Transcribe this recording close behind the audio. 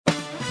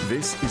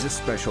This is a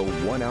special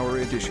one-hour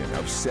edition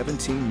of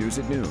 17 News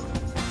at Noon.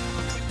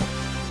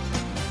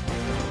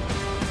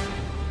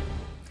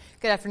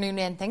 Good afternoon,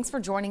 and thanks for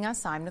joining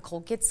us. I'm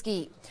Nicole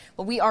Kitsky.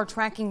 Well, we are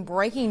tracking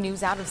breaking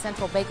news out of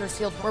central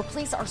Bakersfield, where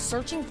police are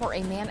searching for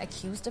a man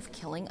accused of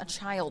killing a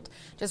child.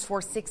 Just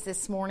before 6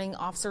 this morning,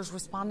 officers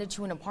responded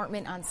to an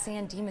apartment on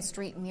San Dimas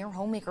Street near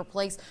Homemaker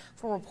Place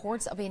for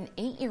reports of an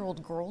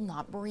 8-year-old girl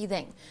not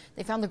breathing.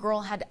 They found the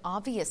girl had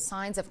obvious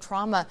signs of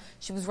trauma.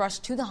 She was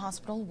rushed to the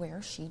hospital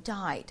where she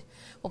died.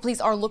 Well,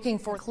 police are looking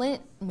for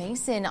Clint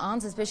Mason on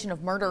suspicion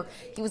of murder.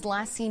 He was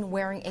last seen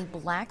wearing a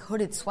black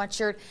hooded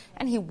sweatshirt,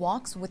 and he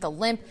walks with a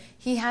limp.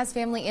 He has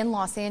family in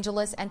Los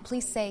Angeles, and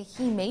police say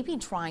he may be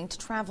trying to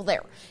travel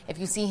there. If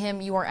you see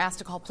him, you are asked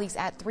to call police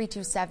at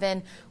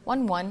 327-1111.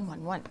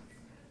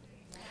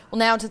 Well,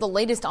 now to the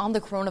latest on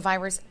the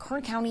coronavirus.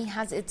 Kern County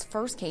has its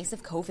first case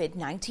of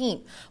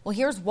COVID-19. Well,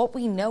 here's what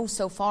we know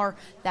so far.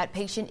 That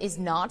patient is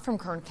not from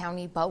Kern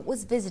County, but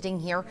was visiting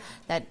here.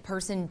 That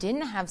person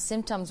didn't have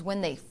symptoms when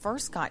they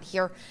first got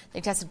here.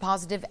 They tested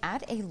positive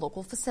at a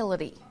local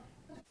facility.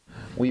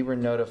 We were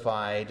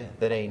notified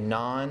that a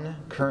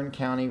non-Kern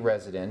County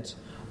resident,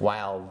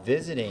 while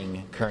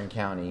visiting Kern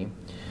County,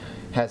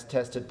 has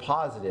tested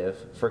positive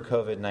for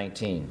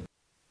COVID-19.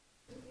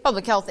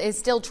 Public Health is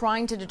still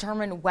trying to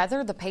determine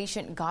whether the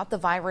patient got the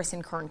virus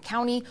in Kern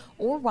County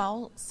or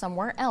while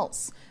somewhere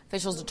else.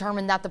 Officials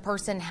determined that the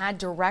person had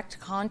direct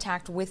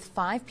contact with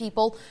 5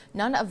 people.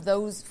 None of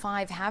those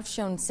 5 have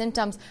shown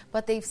symptoms,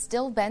 but they've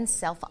still been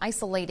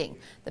self-isolating.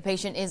 The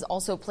patient is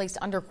also placed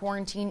under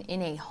quarantine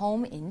in a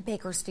home in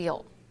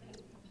Bakersfield.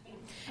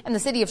 And the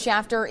city of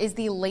Shafter is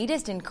the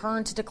latest in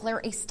Kern to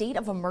declare a state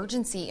of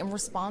emergency in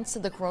response to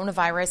the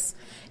coronavirus.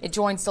 It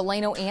joins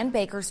Delano and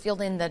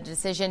Bakersfield in the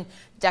decision.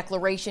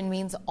 Declaration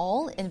means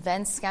all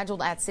events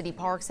scheduled at city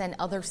parks and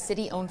other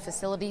city-owned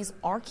facilities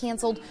are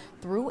canceled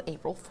through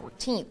April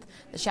 14th.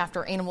 The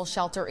Shafter Animal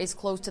Shelter is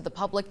closed to the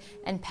public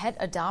and pet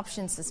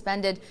adoption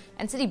suspended,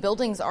 and city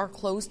buildings are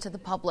closed to the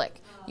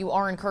public. You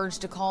are encouraged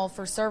to call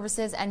for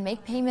services and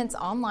make payments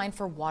online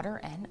for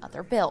water and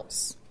other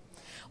bills.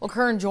 Well,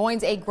 Kern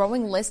joins a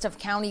growing list of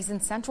counties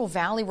in Central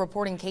Valley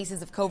reporting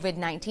cases of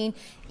COVID-19.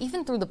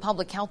 Even though the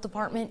Public Health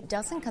Department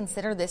doesn't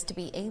consider this to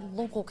be a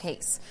local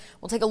case.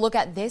 We'll take a look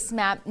at this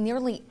map.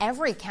 Nearly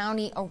every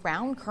county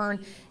around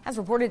Kern has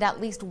reported at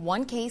least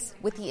one case,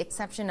 with the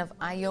exception of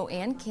Io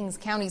and Kings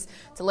counties.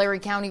 Tulare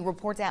County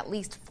reports at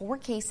least 4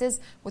 cases,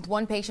 with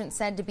one patient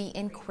said to be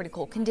in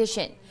critical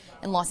condition.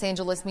 In Los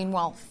Angeles,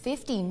 meanwhile,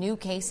 50 new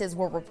cases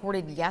were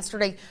reported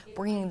yesterday,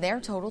 bringing their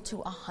total to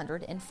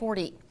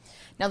 140.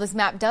 Now, this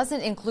map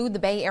doesn't include the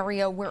Bay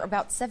Area, where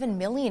about 7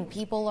 million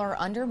people are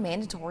under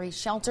mandatory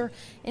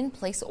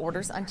shelter-in-place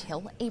orders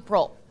until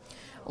April.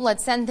 Well,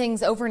 let's send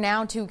things over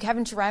now to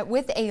Kevin Charette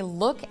with a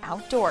look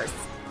outdoors.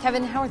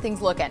 Kevin, how are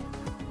things looking?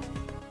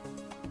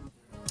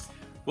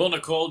 Well,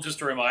 Nicole,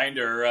 just a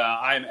reminder,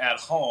 I'm at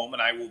home,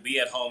 and I will be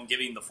at home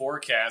giving the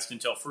forecast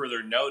until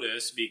further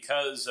notice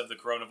because of the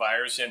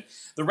coronavirus and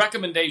the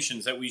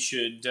recommendations that we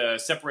should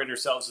separate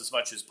ourselves as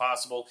much as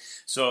possible.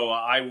 So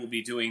I will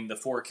be doing the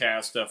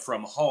forecast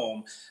from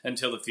home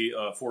until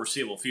the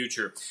foreseeable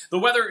future. The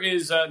weather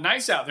is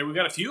nice out there. We've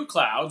got a few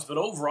clouds, but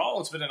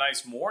overall it's been a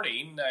nice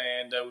morning,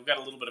 and we've got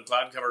a little bit of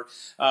cloud cover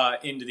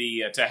into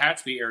the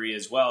Tehachapi area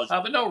as well.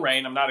 But no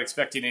rain. I'm not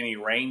expecting any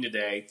rain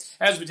today.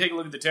 As we take a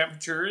look at the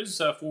temperatures,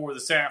 for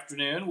this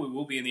afternoon, we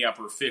will be in the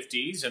upper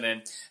 50s, and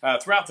then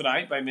throughout the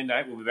night, by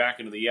midnight, we'll be back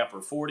into the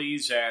upper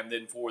 40s, and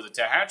then for the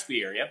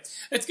Tehachapi area,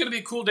 it's going to be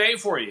a cool day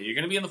for you. You're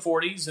going to be in the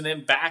 40s and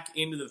then back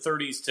into the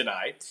 30s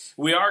tonight.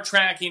 We are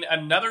tracking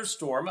another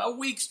storm, a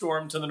weak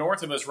storm to the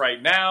north of us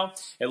right now.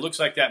 It looks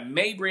like that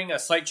may bring a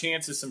slight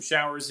chance of some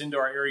showers into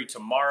our area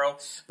tomorrow,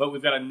 but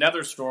we've got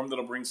another storm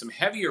that'll bring some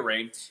heavier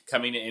rain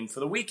coming in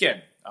for the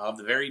weekend.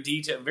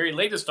 The very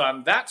latest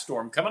on that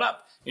storm coming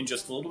up in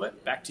just a little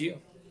bit. Back to you.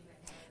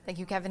 Thank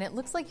you, Kevin. It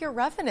looks like you're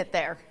roughing it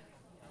there.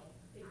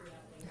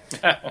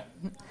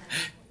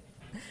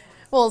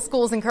 Well,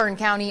 schools in Kern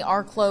County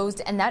are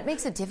closed, and that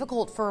makes it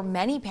difficult for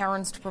many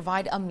parents to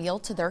provide a meal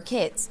to their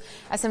kids.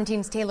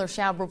 S17's Taylor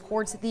Schaub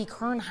reports the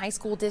Kern High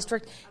School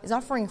District is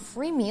offering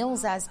free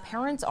meals as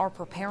parents are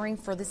preparing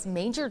for this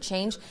major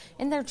change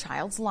in their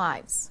child's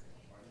lives.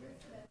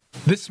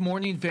 This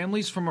morning,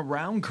 families from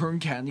around Kern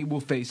County will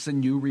face a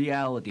new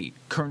reality.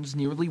 Kern's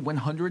nearly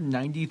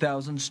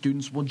 190,000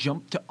 students will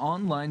jump to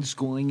online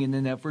schooling in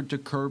an effort to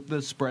curb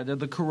the spread of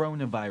the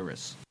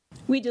coronavirus.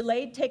 We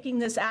delayed taking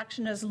this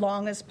action as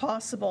long as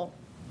possible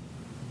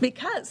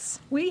because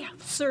we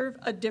serve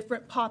a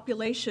different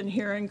population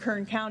here in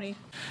Kern County.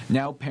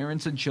 Now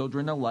parents and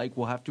children alike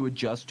will have to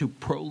adjust to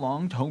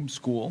prolonged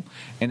homeschool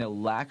and a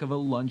lack of a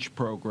lunch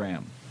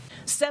program.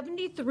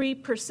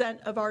 73%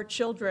 of our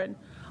children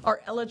are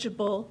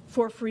eligible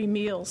for free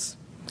meals.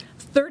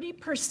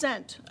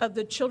 30% of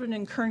the children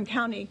in Kern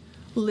County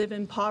live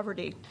in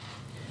poverty.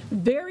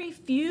 Very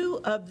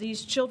few of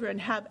these children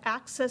have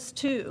access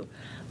to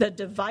the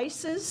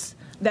devices,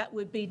 that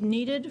would be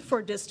needed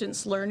for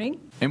distance learning.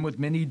 And with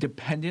many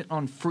dependent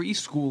on free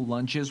school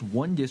lunches,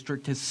 one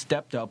district has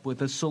stepped up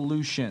with a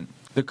solution.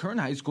 The Kern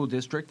High School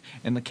District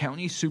and the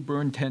County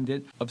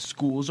Superintendent of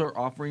Schools are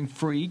offering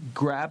free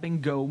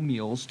grab-and-go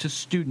meals to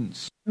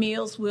students.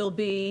 Meals will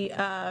be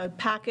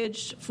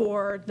packaged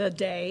for the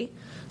day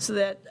so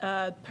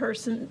that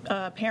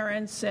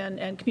parents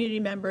and community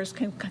members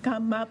can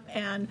come up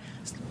and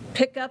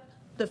pick up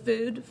the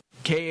food.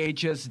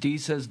 KHSD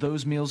says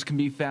those meals can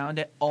be found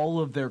at all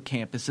of their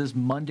campuses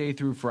Monday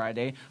through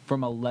Friday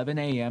from 11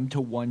 a.m. to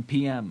 1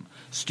 p.m.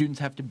 Students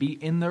have to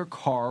be in their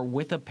car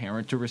with a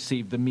parent to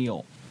receive the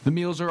meal. The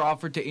meals are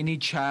offered to any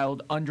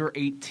child under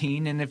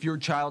 18, and if your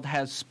child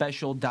has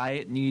special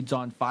diet needs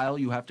on file,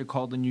 you have to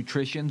call the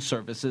Nutrition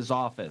Services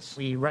office.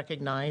 We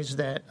recognize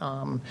that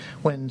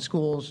when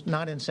school's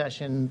not in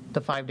session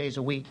the 5 days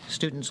a week,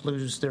 students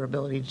lose their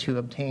ability to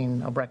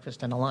obtain a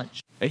breakfast and a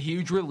lunch. A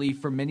huge relief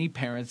for many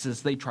parents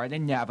as they try to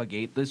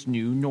navigate this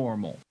new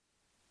normal.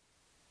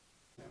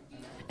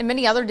 And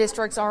many other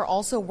districts are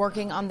also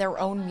working on their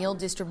own meal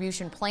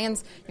distribution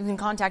plans. You can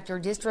contact your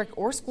district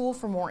or school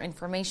for more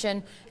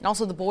information. And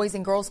also the Boys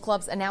and Girls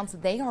Clubs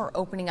announced they are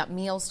opening up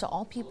meals to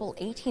all people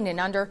 18 and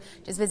under.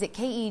 Just visit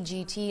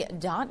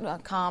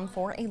KEGT.com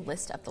for a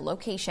list of the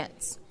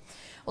locations.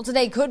 Well,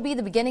 today could be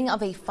the beginning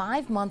of a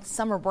 5-month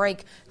summer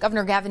break.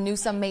 Governor Gavin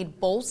Newsom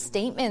made bold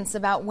statements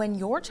about when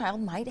your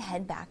child might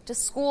head back to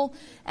school,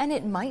 and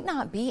it might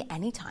not be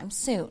anytime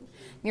soon.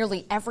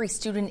 Nearly every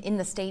student in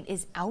the state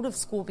is out of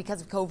school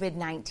because of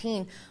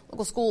COVID-19.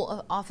 Local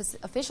school office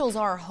officials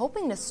are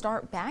hoping to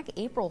start back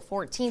April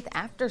 14th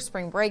after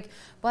spring break.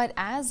 But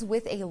as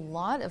with a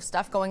lot of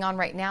stuff going on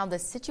right now, the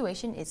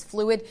situation is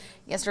fluid.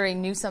 Yesterday,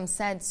 Newsom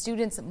said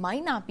students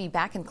might not be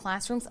back in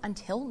classrooms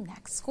until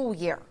next school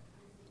year.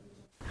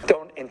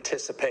 Don't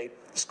anticipate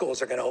schools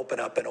are going to open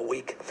up in a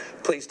week.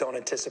 Please don't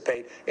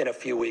anticipate in a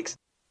few weeks.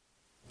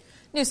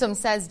 Newsom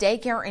says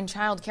daycare and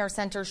child care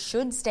centers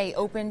should stay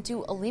open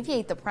to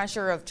alleviate the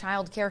pressure of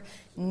child care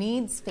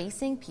needs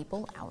facing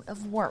people out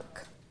of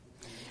work.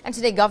 And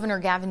today, Governor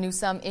Gavin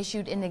Newsom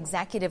issued an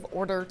executive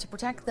order to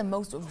protect the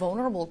most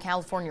vulnerable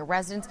California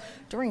residents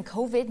during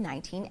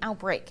COVID-19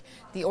 outbreak.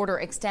 The order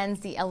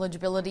extends the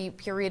eligibility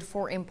period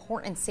for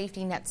important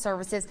safety net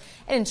services.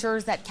 It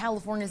ensures that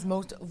California's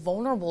most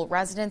vulnerable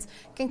residents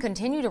can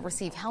continue to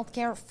receive health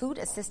care, food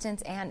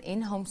assistance, and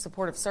in-home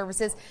supportive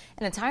services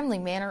in a timely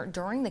manner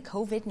during the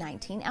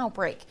COVID-19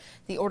 outbreak.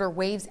 The order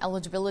waives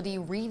eligibility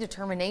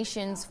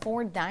redeterminations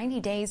for 90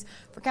 days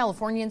for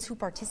Californians who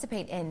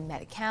participate in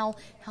Medi-Cal,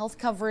 health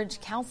coverage,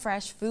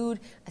 CalFresh food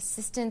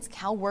assistance,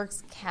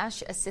 CalWorks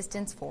cash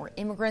assistance for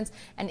immigrants,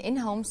 and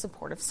in-home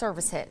supportive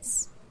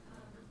services.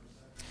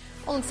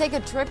 Well, let's take a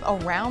trip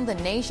around the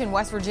nation.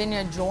 West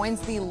Virginia joins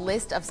the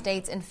list of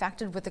states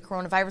infected with the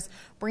coronavirus,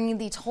 bringing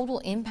the total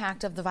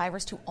impact of the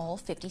virus to all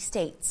 50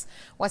 states.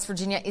 West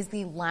Virginia is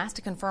the last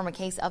to confirm a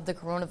case of the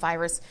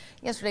coronavirus.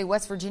 Yesterday,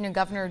 West Virginia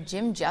Governor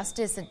Jim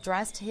Justice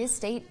addressed his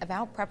state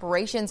about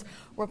preparations,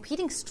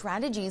 repeating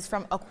strategies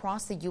from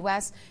across the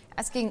U.S.,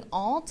 asking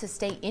all to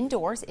stay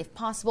indoors if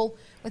possible,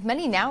 with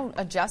many now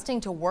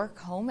adjusting to work,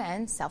 home,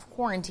 and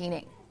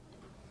self-quarantining.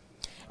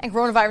 And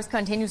coronavirus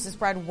continues to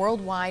spread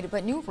worldwide,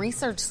 but new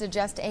research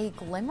suggests a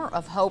glimmer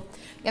of hope.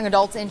 Young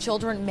adults and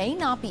children may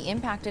not be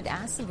impacted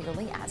as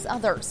severely as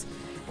others.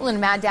 Well, in a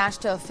mad dash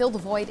to fill the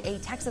void, a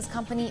Texas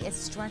company is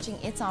stretching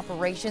its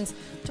operations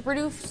to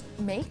produce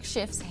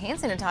makeshift hand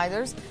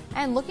sanitizers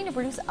and looking to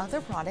produce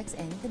other products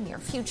in the near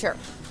future.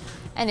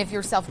 And if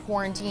you're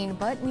self-quarantined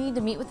but need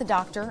to meet with a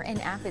doctor, an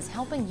app is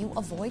helping you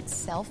avoid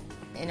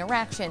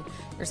self-interaction.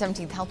 Your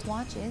 17th Health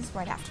Watch is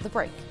right after the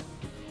break.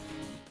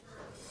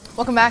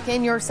 Welcome back.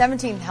 In your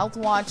 17th Health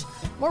Watch,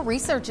 more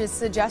research is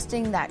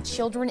suggesting that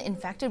children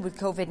infected with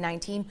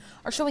COVID-19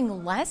 are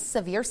showing less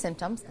severe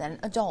symptoms than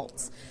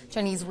adults.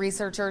 Chinese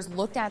researchers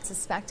looked at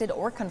suspected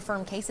or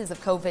confirmed cases of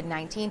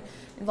COVID-19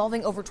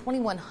 involving over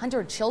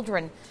 2,100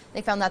 children.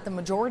 They found that the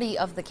majority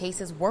of the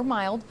cases were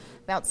mild.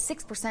 About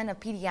 6% of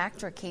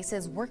pediatric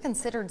cases were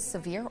considered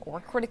severe or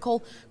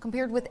critical,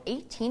 compared with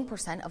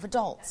 18% of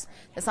adults.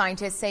 The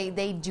scientists say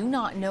they do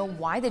not know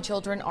why the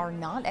children are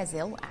not as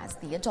ill as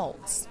the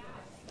adults.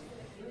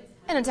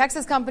 And a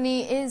Texas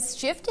company is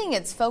shifting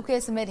its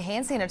focus amid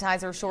hand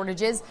sanitizer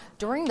shortages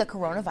during the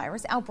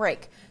coronavirus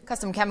outbreak.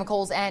 Custom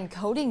Chemicals and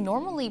Coating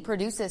normally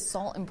produces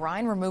salt and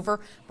brine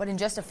remover, but in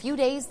just a few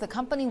days, the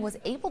company was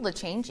able to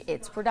change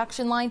its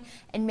production line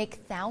and make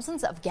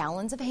thousands of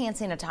gallons of hand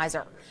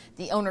sanitizer.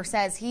 The owner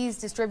says he's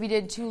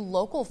distributed to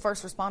local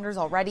first responders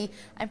already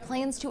and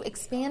plans to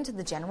expand to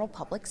the general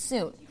public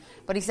soon.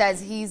 But he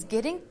says he's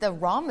getting the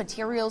raw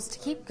materials to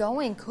keep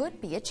going could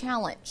be a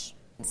challenge.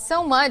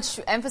 So much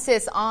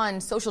emphasis on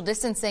social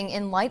distancing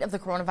in light of the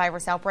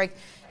coronavirus outbreak.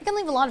 It can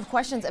leave a lot of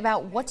questions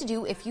about what to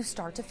do if you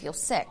start to feel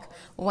sick.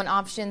 One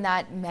option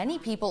that many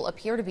people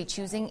appear to be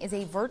choosing is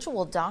a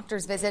virtual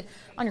doctor's visit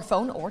on your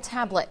phone or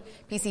tablet.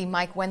 PC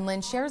Mike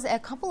Wenlin shares a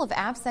couple of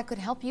apps that could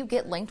help you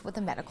get linked with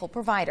a medical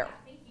provider.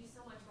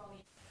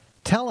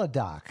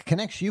 TeleDoc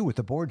connects you with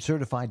a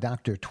board-certified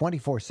doctor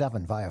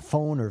 24/7 via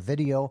phone or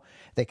video.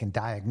 They can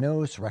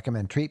diagnose,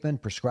 recommend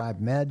treatment,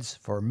 prescribe meds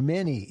for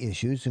many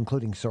issues,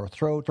 including sore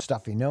throat,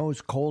 stuffy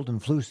nose, cold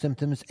and flu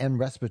symptoms, and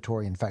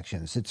respiratory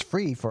infections. It's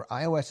free for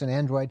iOS and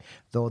Android,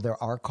 though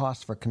there are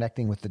costs for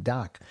connecting with the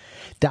doc.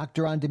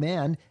 Doctor on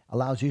Demand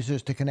allows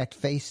users to connect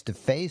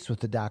face-to-face with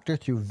the doctor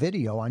through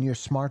video on your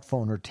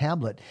smartphone or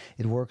tablet.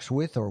 It works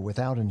with or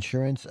without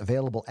insurance,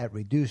 available at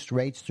reduced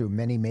rates through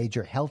many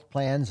major health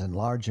plans and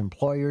large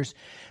employers.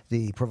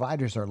 The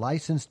providers are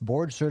licensed,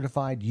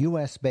 board-certified,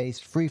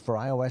 U.S.-based, free for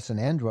iOS and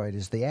Android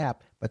is the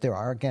app, but there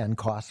are, again,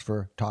 costs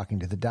for talking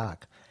to the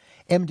doc.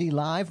 MD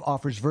Live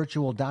offers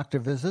virtual doctor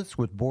visits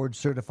with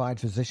board-certified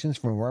physicians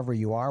from wherever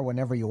you are,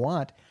 whenever you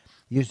want.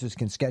 Users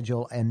can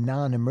schedule a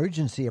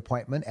non-emergency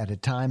appointment at a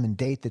time and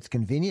date that's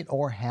convenient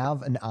or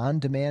have an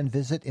on-demand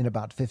visit in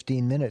about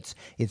 15 minutes.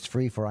 It's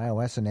free for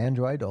iOS and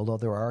Android, although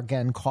there are,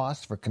 again,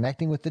 costs for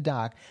connecting with the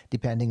doc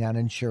depending on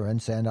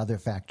insurance and other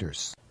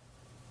factors.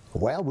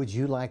 Well, would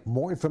you like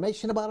more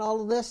information about all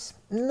of this?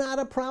 Not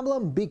a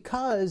problem,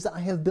 because I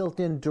have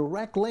built in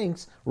direct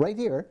links right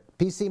here,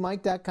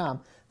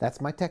 PCMike.com. That's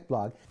my tech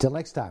blog. Till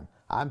next time,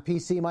 I'm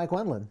PC Mike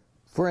Wendland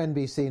for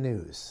NBC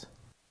News.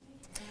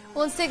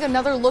 Well, let's take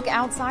another look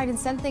outside and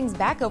send things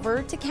back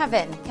over to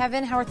Kevin.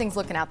 Kevin, how are things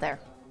looking out there?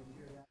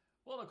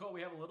 Well, Nicole,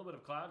 we have a little bit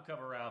of cloud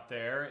cover out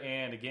there,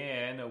 and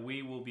again,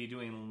 we will be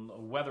doing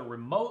weather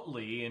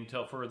remotely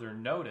until further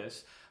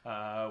notice.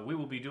 We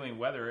will be doing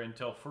weather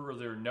until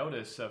further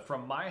notice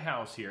from my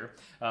house here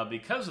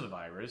because of the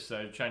virus,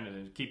 trying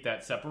to keep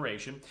that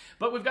separation.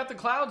 But we've got the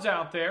clouds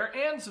out there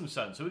and some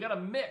sun, so we've got a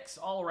mix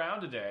all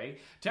around today.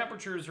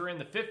 Temperatures are in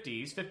the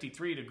 50s,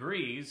 53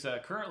 degrees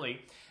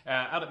currently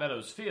out at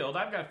Meadows Field.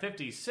 I've got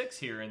 56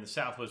 here in the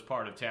southwest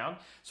part of town,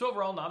 so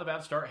overall not a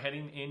bad start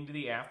heading into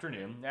the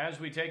afternoon. As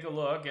we take a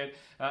look at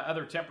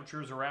other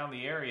temperatures around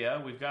the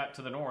area, we've got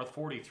to the north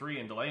 43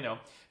 in Delano,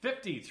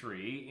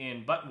 53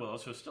 in Buttonwillow,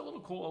 so still a little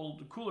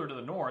cooler to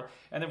the north,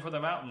 and then for the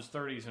mountains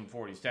 30s and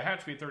 40s.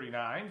 Tehachapi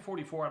 39,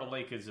 44 out of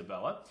Lake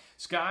Isabella.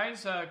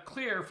 Skies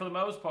clear for the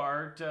most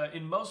part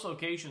in most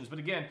locations, but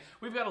again,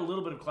 we've got a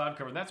little bit of cloud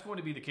cover, and that's going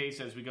to be the case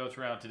as we go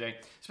throughout today,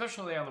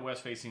 especially on the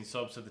west-facing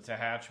slopes of the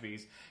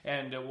Tehachapis,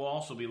 and we'll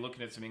also be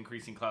looking at some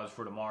increasing clouds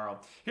for tomorrow.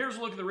 Here's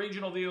a look at the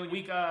regional view.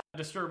 Weak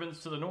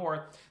disturbance to the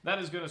north. That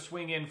is going to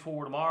swing in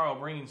for tomorrow,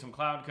 bringing some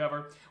cloud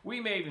cover. We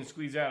may even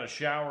squeeze out a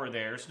shower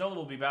there. Snow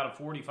level will be about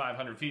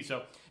 4,500 feet,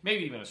 so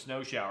maybe even a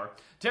snow shower.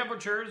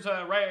 Temperatures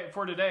right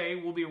for today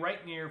will be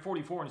right near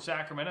 44 in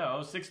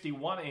Sacramento,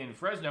 61 in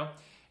Fresno,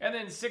 and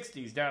then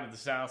 60s down to the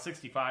south,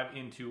 65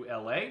 into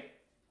LA.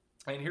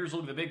 And here's a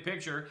look at the big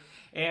picture.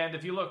 And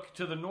if you look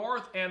to the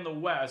north and the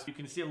west, you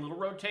can see a little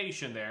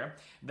rotation there.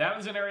 That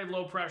is an area of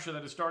low pressure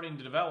that is starting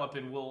to develop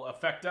and will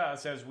affect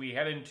us as we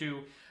head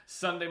into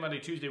Sunday, Monday,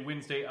 Tuesday,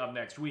 Wednesday of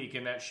next week.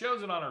 And that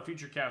shows it on our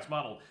Futurecast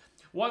model.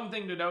 One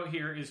thing to note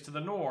here is to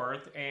the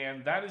north,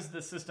 and that is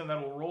the system that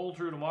will roll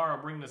through tomorrow,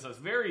 bringing us a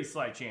very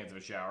slight chance of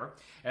a shower.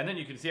 And then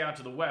you can see out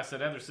to the west,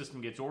 that other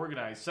system gets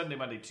organized Sunday,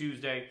 Monday,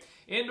 Tuesday,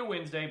 into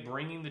Wednesday,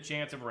 bringing the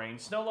chance of rain.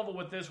 Snow level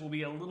with this will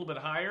be a little bit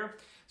higher,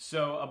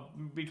 so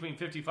between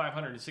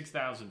 5,500 and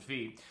 6,000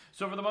 feet.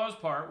 So for the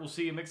most part, we'll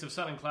see a mix of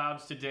sun and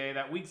clouds today.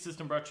 That weak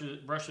system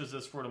brushes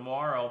us for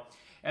tomorrow.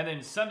 And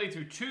then Sunday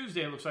through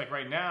Tuesday, it looks like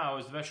right now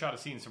is the best shot of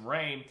seeing some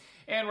rain.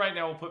 And right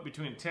now we'll put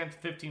between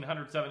 10th,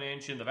 1,500 of an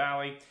inch in the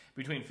valley,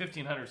 between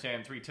 1,500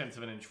 and 3/10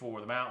 of an inch for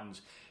the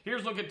mountains.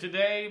 Here's a look at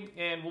today,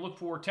 and we'll look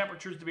for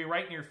temperatures to be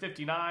right near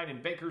 59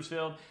 in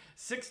Bakersfield,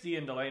 60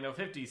 in Delano,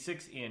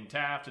 56 in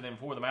Taft, and then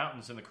for the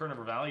mountains in the Kern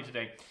Valley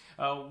today,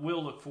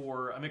 we'll look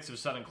for a mix of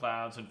sun and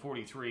clouds, and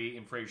 43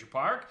 in Fraser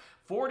Park,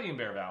 40 in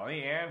Bear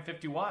Valley, and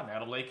 51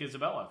 out of Lake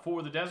Isabella.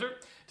 For the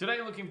desert, today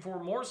looking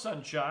for more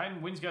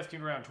sunshine, winds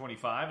gusting around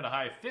 25, and a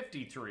high of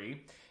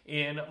 53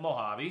 in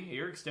Mojave.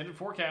 Your extended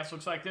forecast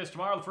looks like this.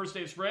 Tomorrow, the first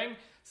day of spring,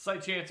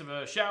 slight chance of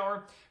a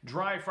shower,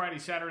 dry Friday,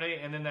 Saturday,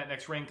 and then that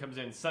next rain comes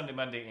in Sunday,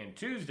 Monday, and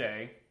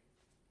Tuesday.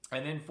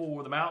 And then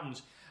for the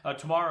mountains,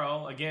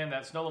 tomorrow, again,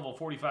 that snow level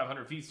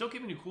 4,500 feet, still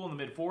keeping you cool in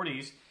the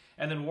mid-40s,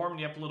 and then warming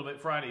you up a little bit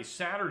Friday,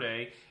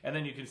 Saturday, and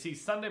then you can see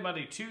Sunday,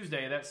 Monday,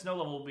 Tuesday, that snow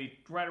level will be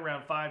right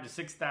around 5,000 to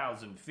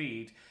 6,000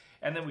 feet.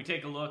 And then we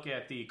take a look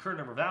at the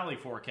Kern Valley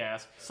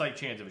forecast. Slight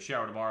chance of a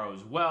shower tomorrow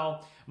as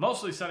well.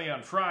 Mostly sunny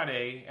on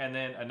Friday, and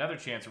then another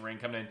chance of rain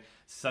coming in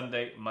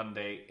Sunday,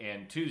 Monday,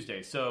 and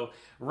Tuesday. So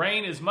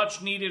rain is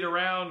much needed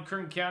around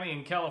Kern County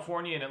in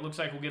California, and it looks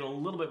like we'll get a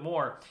little bit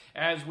more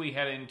as we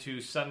head into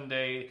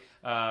Sunday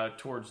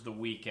towards the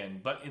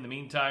weekend. But in the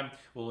meantime,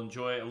 we'll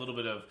enjoy a little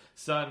bit of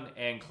sun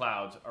and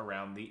clouds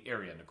around the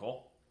area.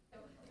 Nicole?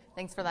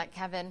 Thanks for that,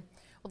 Kevin.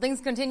 Well,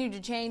 things continue to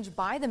change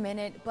by the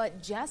minute,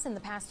 but just in the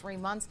past 3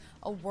 months,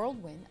 a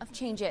whirlwind of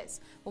changes.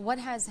 But what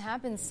has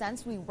happened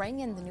since we rang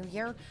in the new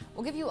year?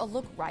 We'll give you a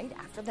look right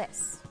after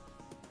this.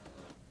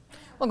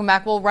 Welcome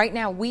back. Well, right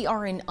now we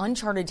are in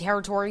uncharted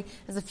territory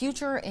as the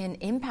future and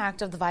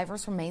impact of the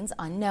virus remains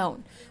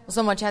unknown. Well,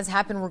 so much has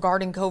happened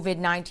regarding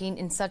COVID-19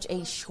 in such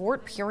a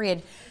short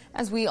period.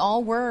 As we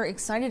all were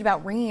excited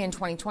about ringing in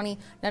 2020,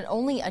 not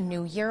only a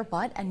new year,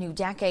 but a new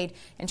decade.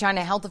 And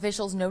China health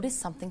officials noticed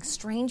something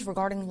strange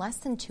regarding less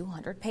than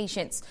 200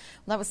 patients.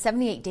 Well, that was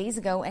 78 days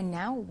ago, and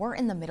now we're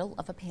in the middle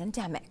of a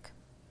pandemic.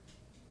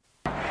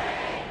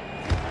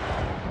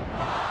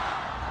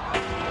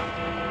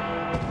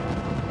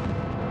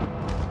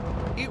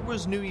 It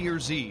was New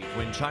Year's Eve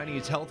when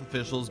Chinese health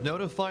officials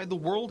notified the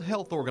World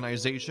Health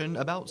Organization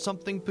about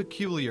something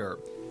peculiar.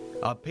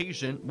 A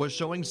patient was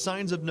showing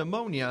signs of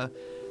pneumonia,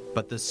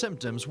 but the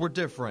symptoms were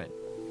different.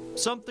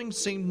 Something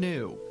seemed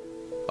new.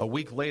 A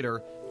week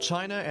later,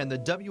 China and the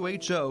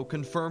WHO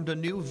confirmed a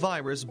new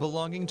virus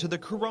belonging to the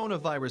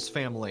coronavirus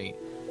family.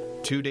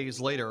 2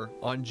 days later,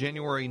 on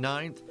January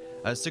 9th,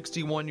 a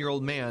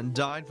 61-year-old man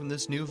died from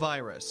this new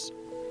virus.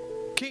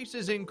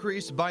 Cases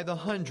increased by the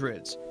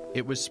hundreds.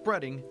 It was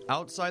spreading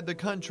outside the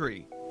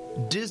country.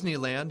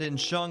 Disneyland in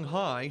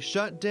Shanghai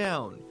shut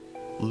down.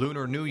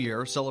 Lunar New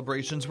Year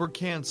celebrations were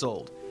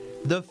canceled.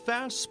 The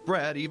fast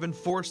spread even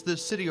forced the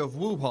city of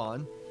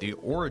Wuhan, the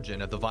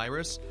origin of the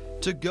virus,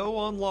 to go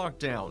on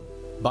lockdown.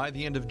 By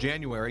the end of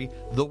January,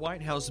 the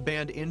White House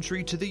banned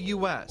entry to the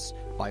U.S.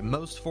 by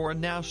most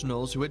foreign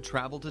nationals who had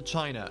traveled to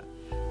China.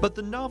 But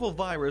the novel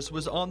virus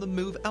was on the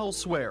move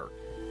elsewhere.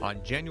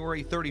 On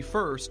January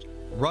 31st,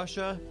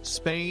 Russia,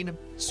 Spain,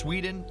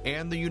 Sweden,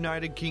 and the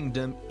United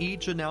Kingdom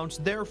each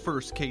announced their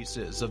first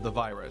cases of the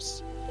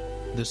virus.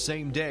 The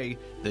same day,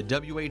 the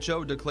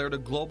WHO declared a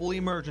global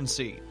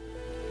emergency.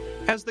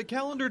 As the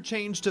calendar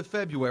changed to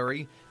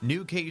February,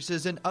 new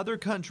cases in other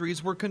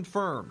countries were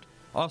confirmed.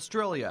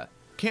 Australia,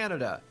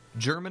 Canada,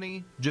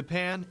 Germany,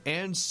 Japan,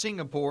 and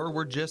Singapore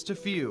were just a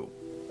few.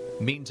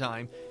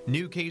 Meantime,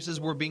 new cases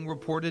were being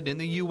reported in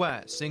the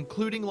U.S.,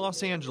 including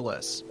Los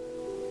Angeles.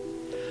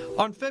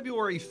 On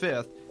February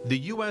 5th, the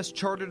U.S.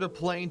 chartered a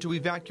plane to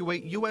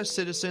evacuate U.S.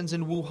 citizens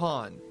in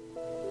Wuhan.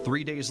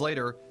 3 days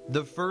later,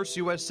 the first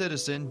U.S.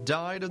 citizen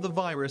died of the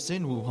virus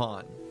in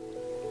Wuhan.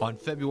 On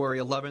February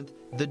 11th,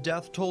 the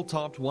death toll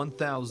topped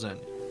 1,000.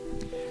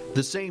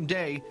 The same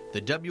day,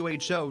 the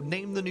WHO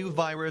named the new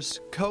virus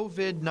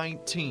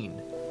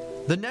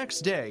COVID-19. The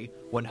next day,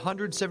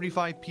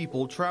 175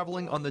 people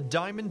traveling on the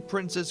Diamond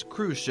Princess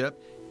cruise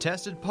ship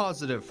tested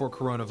positive for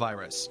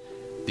coronavirus.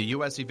 The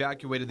U.S.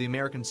 evacuated the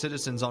American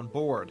citizens on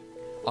board.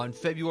 On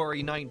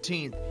February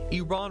 19th,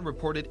 Iran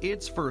reported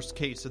its first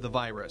case of the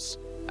virus.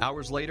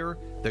 Hours later,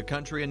 the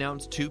country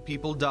announced 2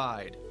 people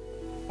died.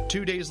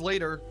 2 days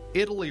later,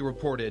 Italy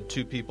reported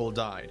 2 people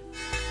died.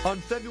 On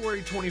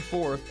February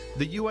 24th,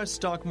 the U.S.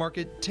 stock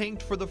market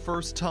tanked for the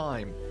first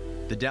time,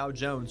 the Dow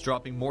Jones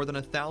dropping more than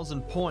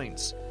 1,000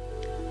 points.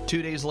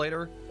 2 days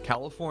later,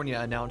 California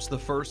announced the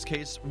first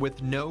case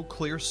with no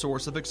clear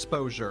source of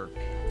exposure.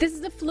 This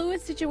is a fluid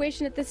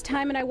situation at this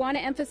time, and I want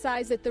to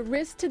emphasize that the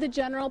risk to the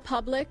general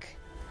public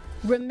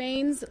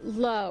remains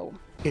low.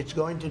 It's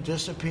going to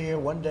disappear.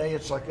 One day,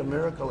 it's like a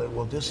miracle. It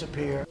will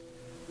disappear.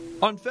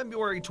 On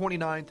February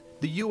 29th,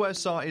 the U.S.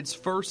 saw its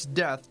first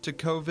death to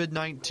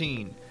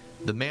COVID-19.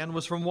 The man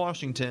was from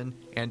Washington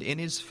and in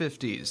his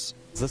 50s.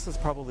 This is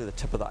probably the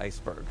tip of the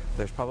iceberg.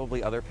 There's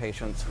probably other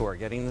patients who are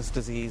getting this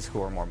disease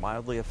who are more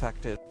mildly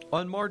affected.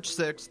 On March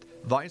 6th,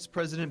 Vice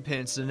President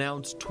Pence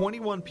announced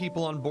 21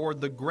 people on board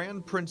the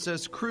Grand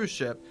Princess cruise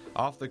ship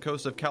off the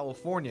coast of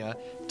California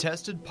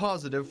tested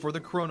positive for the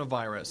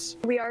coronavirus.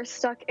 We are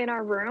stuck in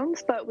our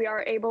rooms, but we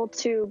are able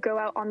to go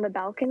out on the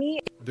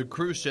balcony. The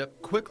cruise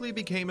ship quickly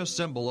became a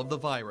symbol of the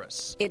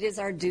virus. It is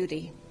our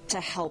duty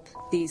to help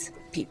these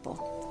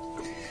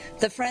people.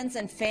 The friends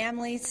and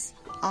families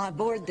on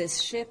board this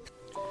ship.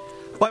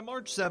 By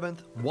March 7th,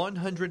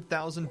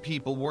 100,000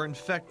 people were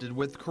infected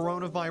with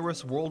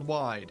coronavirus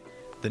worldwide.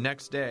 The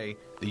next day,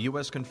 the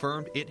U.S.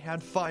 confirmed it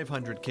had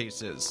 500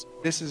 cases.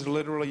 This is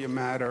literally a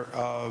matter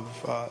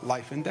of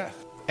life and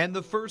death. And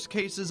the first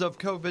cases of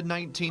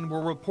COVID-19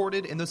 were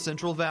reported in the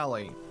Central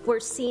Valley. We're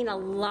seeing a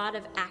lot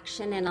of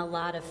action and a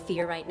lot of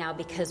fear right now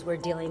because we're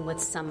dealing with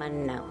some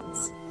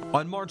unknowns.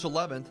 On March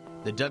 11th,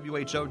 the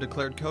WHO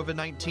declared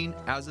COVID-19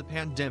 as a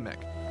pandemic,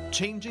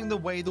 changing the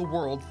way the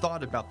world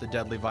thought about the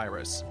deadly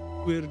virus.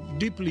 We're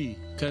deeply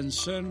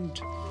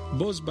concerned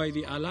both by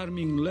the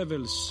alarming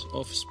levels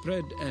of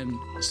spread and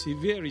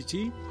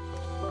severity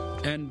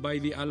and by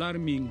the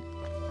alarming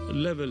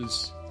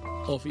levels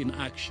of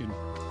inaction.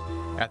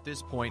 At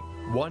this point,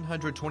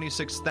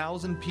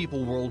 126,000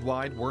 people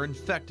worldwide were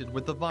infected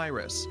with the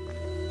virus.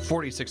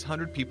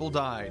 4,600 people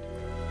died.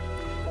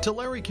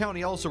 Tulare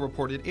County also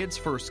reported its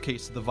first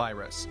case of the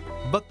virus.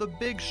 But the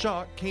big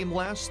shock came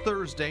last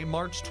Thursday,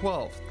 March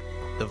 12th.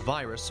 The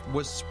virus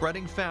was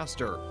spreading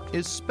faster,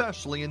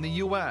 especially in the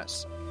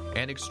U.S.,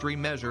 and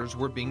extreme measures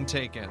were being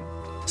taken.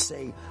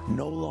 Say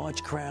no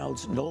large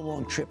crowds, no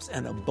long trips,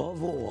 and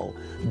above all,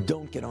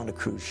 don't get on a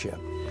cruise ship.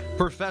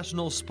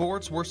 Professional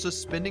sports were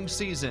suspending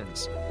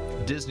seasons.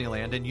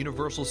 Disneyland and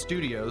Universal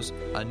Studios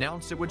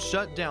announced it would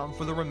shut down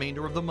for the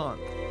remainder of the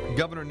month.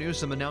 Governor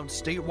Newsom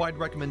announced statewide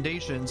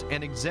recommendations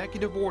and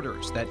executive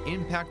orders that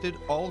impacted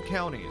all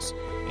counties,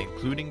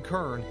 including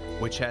Kern,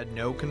 which had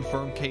no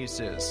confirmed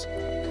cases.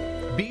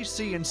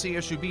 BC and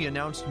CSUB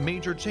announced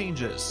major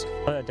changes.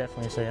 I'd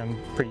definitely say I'm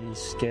pretty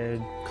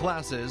scared.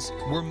 Classes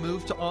were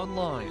moved to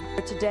online.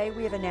 Today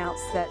we have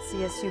announced that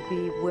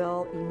CSUB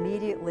will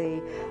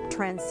immediately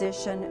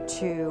transition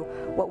to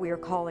what we are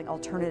calling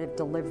alternative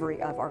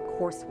delivery of our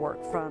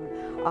coursework from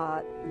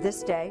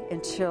this day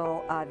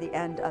until the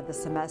end of the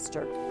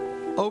semester.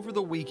 Over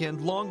the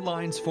weekend, long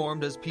lines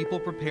formed as people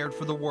prepared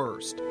for the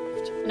worst.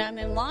 And I'm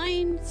in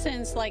line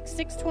since like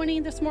 6:20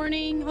 this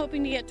morning,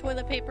 hoping to get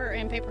toilet paper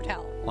and paper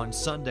towel. On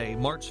Sunday,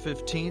 March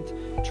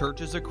 15th,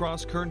 churches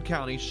across Kern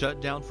County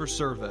shut down for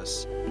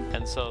service.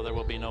 And so there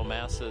will be no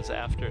masses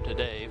after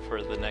today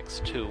for the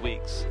next 2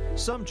 weeks.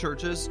 Some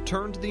churches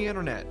turned to the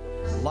internet,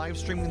 live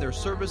streaming their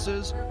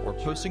services or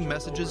posting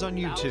messages on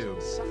YouTube.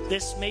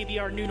 This may be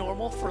our new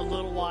normal for a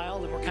little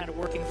while, and we're kind of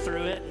working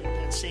through it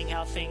and seeing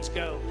how things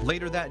go.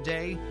 Later that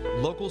day,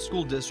 local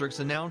school districts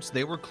announced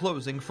they were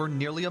closing for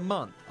nearly a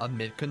month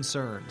amid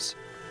concerns.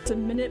 It's a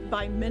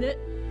minute-by-minute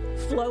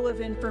flow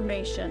of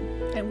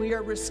information, and we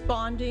are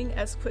responding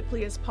as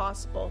quickly as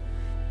possible.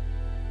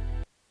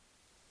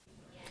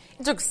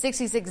 It took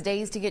 66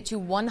 days to get to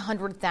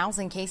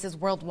 100,000 cases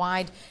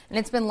worldwide, and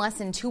it's been less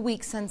than 2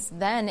 weeks since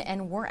then,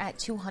 and we're at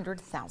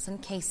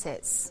 200,000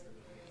 cases.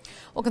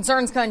 Well,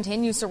 concerns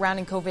continue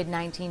surrounding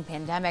COVID-19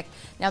 pandemic.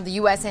 Now, the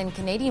U.S. and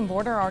Canadian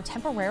border are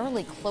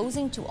temporarily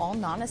closing to all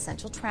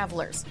non-essential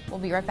travelers. We'll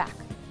be right back.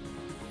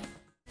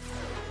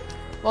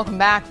 Welcome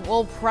back.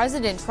 Well,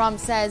 President Trump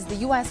says the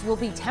U.S. will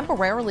be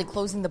temporarily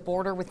closing the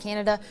border with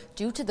Canada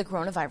due to the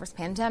coronavirus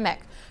pandemic.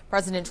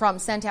 President Trump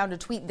sent out a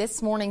tweet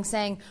this morning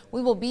saying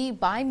we will be,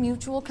 by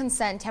mutual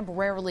consent,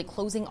 temporarily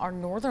closing our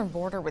northern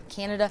border with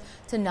Canada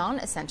to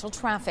non-essential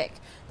traffic.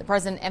 The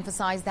president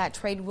emphasized that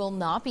trade will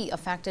not be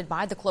affected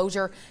by the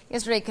closure.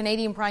 Yesterday,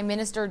 Canadian Prime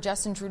Minister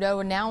Justin Trudeau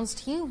announced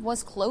he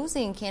was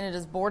closing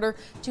Canada's border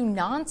to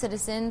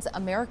non-citizens,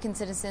 American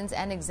citizens,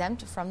 and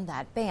exempt from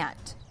that ban.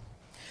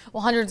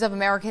 Well, hundreds of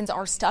Americans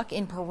are stuck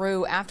in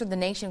Peru after the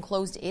nation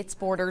closed its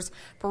borders.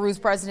 Peru's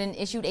president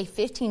issued a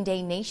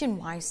 15-day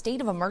nationwide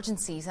state of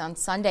emergency on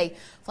Sunday.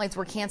 Flights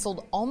were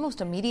canceled almost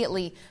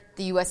immediately.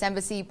 The U.S.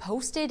 Embassy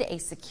posted a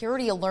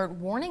security alert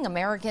warning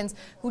Americans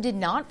who did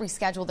not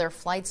reschedule their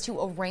flights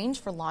to arrange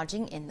for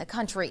lodging in the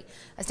country.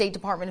 A State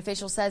Department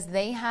official says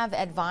they have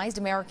advised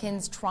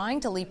Americans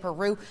trying to leave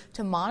Peru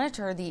to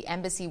monitor the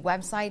embassy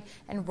website,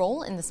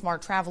 enroll in the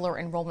Smart Traveler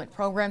Enrollment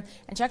Program,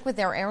 and check with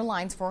their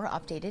airlines for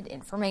updated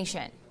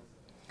information.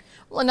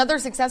 Well, another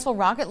successful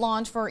rocket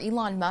launch for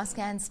Elon Musk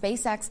and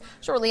SpaceX.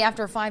 Shortly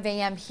after 5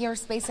 a.m. here,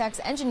 SpaceX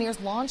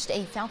engineers launched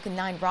a Falcon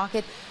 9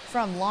 rocket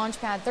from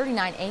Launch Pad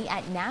 39A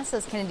at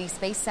NASA's Kennedy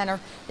Space Center.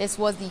 This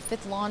was the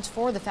fifth launch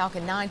for the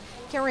Falcon 9,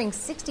 carrying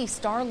 60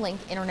 Starlink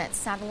internet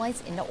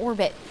satellites into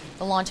orbit.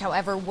 The launch,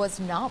 however,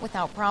 was not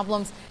without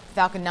problems.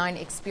 Falcon 9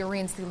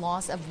 experienced the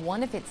loss of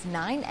one of its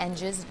 9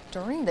 engines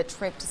during the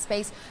trip to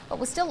space, but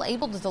was still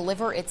able to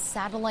deliver its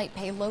satellite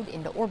payload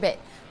into orbit.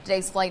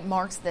 Today's flight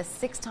marks the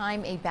 6th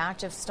time a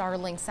batch of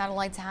Starlink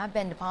satellites have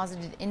been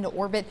deposited into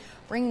orbit,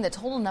 bringing the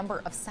total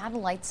number of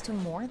satellites to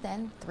more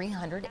than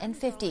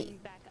 350.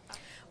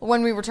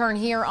 When we return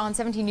here on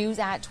 17 News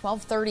at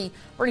 12:30,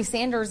 Bernie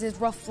Sanders is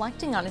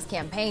reflecting on his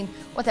campaign,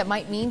 what that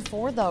might mean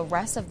for the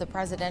rest of the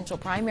presidential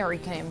primary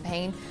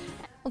campaign.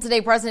 Well,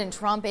 today, President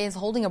Trump is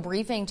holding a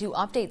briefing to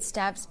update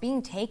steps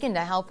being taken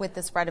to help with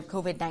the spread of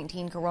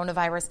COVID-19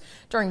 coronavirus.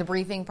 During the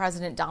briefing,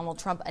 President Donald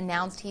Trump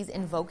announced he's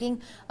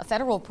invoking a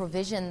federal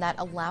provision that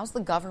allows the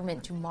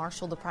government to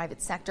marshal the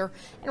private sector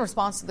in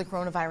response to the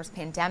coronavirus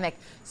pandemic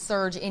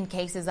surge in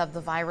cases of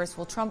the virus.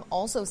 Well, Trump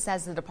also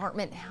says the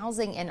Department of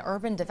Housing and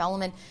Urban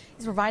Development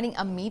is providing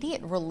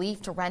immediate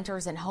relief to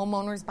renters and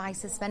homeowners by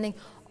suspending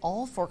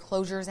all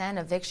foreclosures and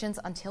evictions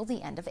until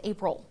the end of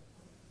April.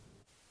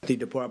 The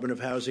Department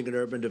of Housing and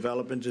Urban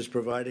Development is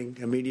providing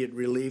immediate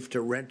relief to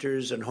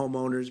renters and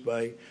homeowners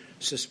by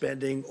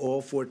suspending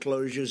all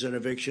foreclosures and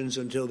evictions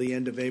until the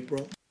end of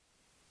April.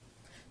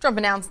 Trump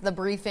announced at the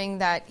briefing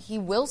that he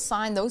will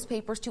sign those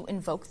papers to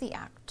invoke the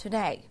act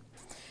today.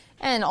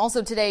 And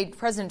also today,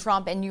 President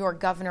Trump and New York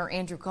Governor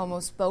Andrew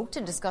Cuomo spoke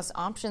to discuss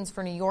options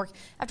for New York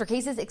after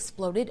cases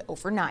exploded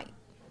overnight.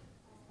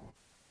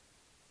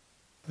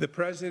 The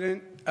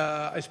president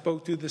I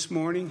spoke to this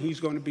morning, he's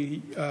going to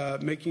be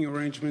making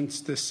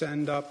arrangements to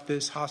send up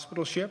this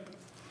hospital ship,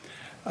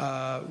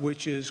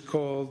 which is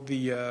called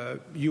the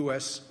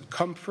U.S.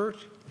 Comfort.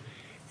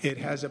 It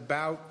has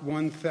about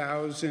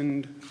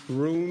 1,000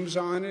 rooms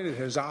on it. It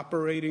has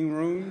operating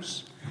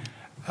rooms.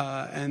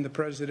 And the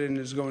president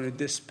is going to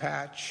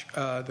dispatch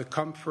the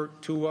Comfort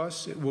to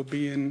us. It will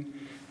be in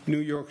New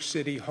York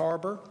City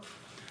Harbor.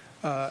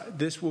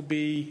 This will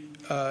be,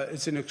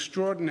 it's an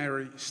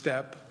extraordinary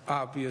step,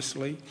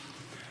 obviously,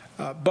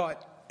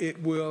 but it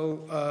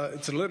will,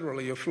 it's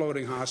literally a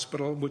floating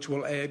hospital, which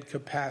will add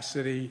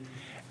capacity,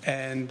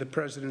 and the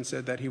president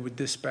said that he would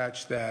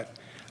dispatch that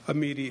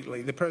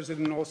immediately. The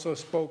president also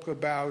spoke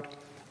about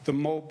the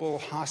mobile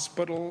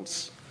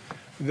hospitals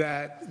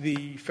that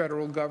the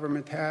federal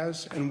government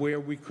has and where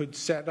we could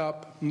set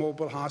up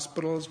mobile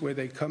hospitals where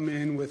they come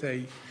in with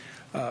a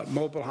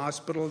mobile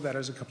hospital that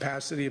has a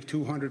capacity of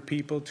 200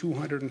 people,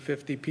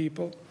 250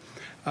 people.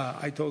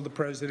 I told the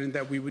president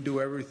that we would do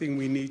everything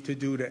we need to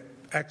do to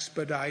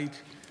expedite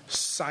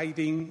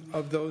siting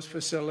of those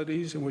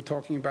facilities, and we're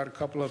talking about a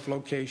couple of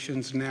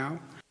locations now.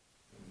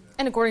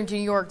 And according to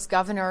New York's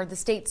governor, the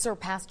state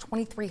surpassed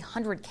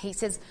 2,300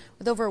 cases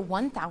with over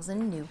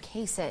 1,000 new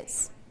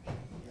cases.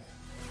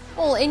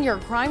 Well, in your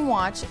crime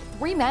watch,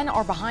 3 men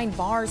are behind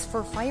bars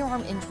for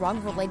firearm and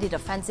drug-related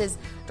offenses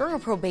during a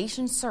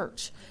probation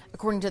search.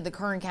 According to the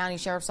Kern County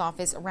Sheriff's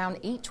Office, around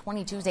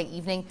 8:20 Tuesday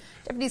evening,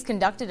 deputies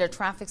conducted a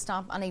traffic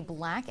stop on a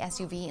black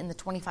SUV in the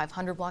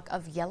 2500 block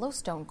of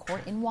Yellowstone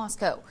Court in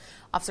Wasco.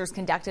 Officers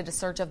conducted a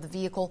search of the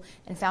vehicle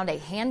and found a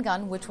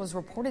handgun, which was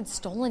reported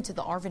stolen to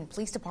the Arvin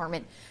Police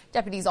Department.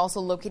 Deputies also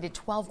located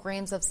 12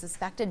 grams of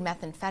suspected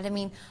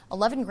methamphetamine,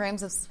 11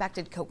 grams of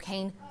suspected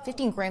cocaine,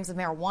 15 grams of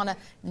marijuana,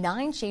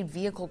 9 shaved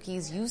vehicle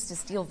keys used to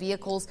steal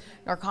vehicles,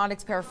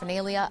 narcotics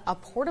paraphernalia, a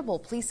portable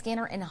police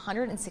scanner, and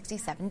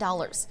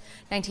 $167.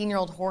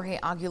 19-year-old Jorge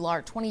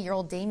Aguilar,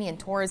 20-year-old Damian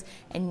Torres,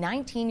 and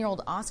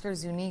 19-year-old Oscar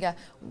Zuniga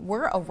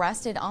were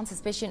arrested on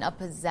suspicion of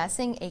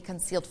possessing a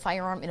concealed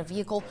firearm in a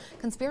vehicle,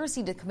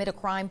 conspiracy to commit a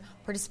crime,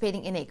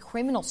 participating in a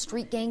criminal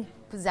street gang,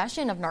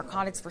 possession of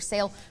narcotics for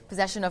sale,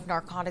 possession of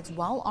narcotics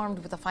while armed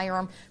with a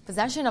firearm,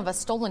 possession of a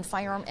stolen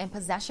firearm, and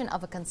possession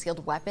of a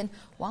concealed weapon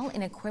while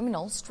in a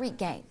criminal street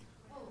gang.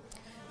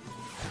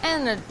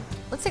 And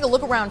let's take a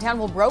look around town.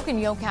 Well, Broken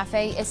Yo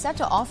Cafe is set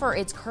to offer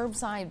its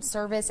curbside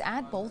service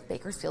at both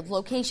Bakersfield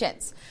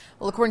locations.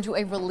 Well, according to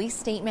a release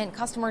statement,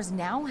 customers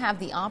now have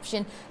the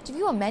option to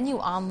view a menu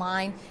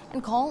online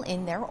and call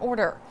in their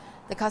order.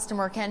 The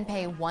customer can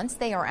pay once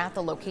they are at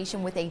the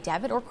location with a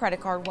debit or credit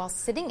card while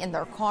sitting in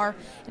their car.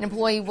 An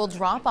employee will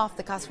drop off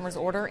the customer's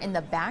order in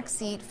the back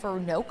seat for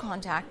no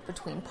contact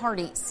between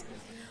parties.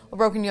 Well,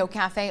 Broken Yo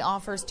Cafe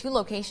offers 2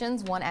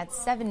 locations, one at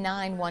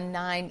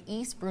 7919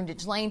 East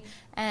Brundage Lane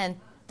and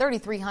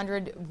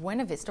 3300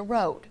 Buena Vista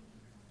Road.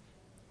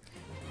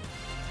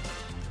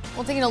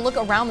 Well, taking a look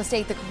around the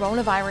state, the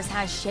coronavirus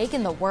has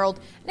shaken the world,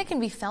 and it can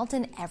be felt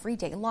in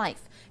everyday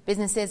life.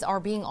 Businesses are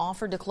being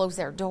offered to close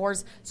their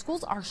doors,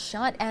 schools are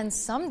shut, and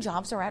some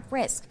jobs are at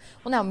risk.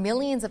 Well, now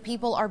millions of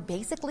people are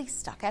basically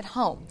stuck at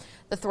home.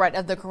 The threat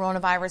of the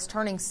coronavirus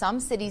turning some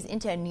cities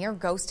into near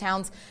ghost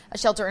towns. A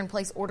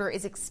shelter-in-place order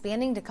is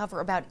expanding to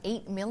cover about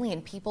 8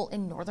 million people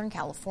in Northern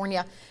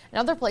California. And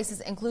other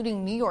places,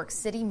 including New York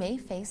City, may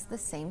face the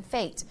same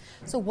fate.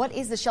 So what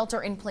is the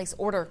shelter-in-place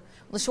order?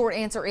 Well, the short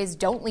answer is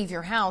don't leave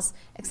your house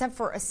except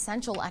for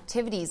essential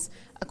activities.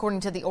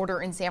 According to the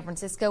order in San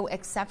Francisco,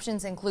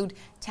 exceptions include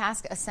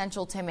tasks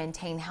essential to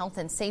maintain health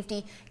and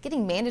safety,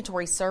 getting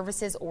mandatory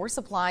services or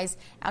supplies,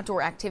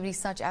 outdoor activities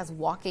such as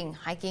walking,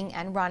 hiking,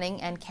 and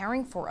running, and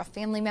caring for a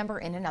family member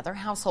in another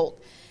household.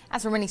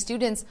 As for many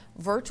students,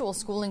 virtual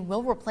schooling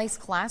will replace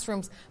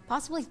classrooms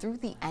possibly through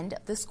the end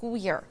of the school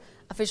year.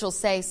 Officials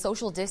say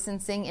social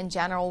distancing in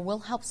general will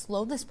help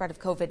slow the spread of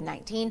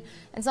COVID-19,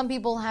 and some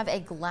people have a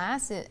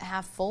glass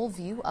half full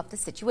view of the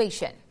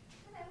situation.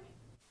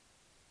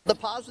 The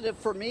positive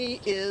for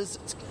me is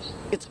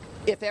it's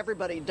if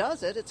everybody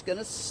does it, it's going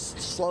to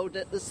slow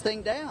this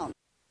thing down.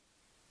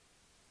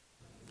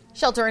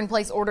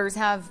 Shelter-in-place orders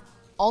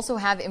also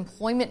have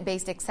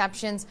employment-based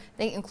exceptions.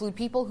 They include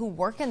people who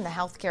work in the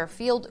healthcare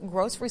field,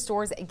 grocery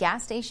stores,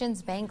 gas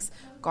stations, banks,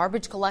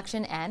 garbage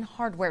collection, and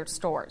hardware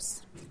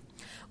stores.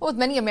 Well, with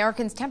many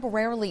Americans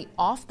temporarily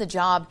off the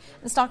job,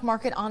 the stock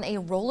market on a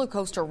roller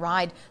coaster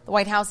ride, the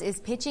White House is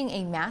pitching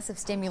a massive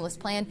stimulus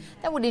plan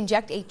that would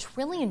inject $1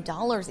 trillion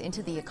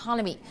into the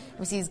economy.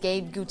 NBC's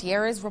Gabe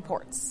Gutierrez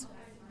reports.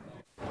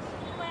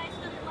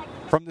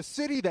 From the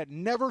city that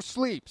never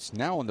sleeps,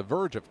 now on the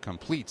verge of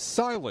complete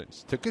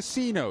silence, to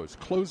casinos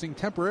closing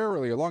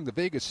temporarily along the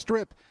Vegas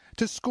Strip,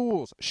 to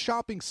schools,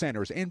 shopping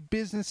centers, and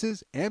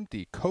businesses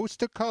empty coast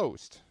to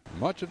coast.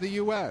 Much of the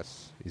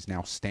U.S. is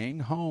now staying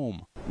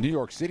home. New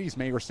York City's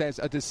mayor says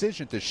a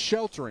decision to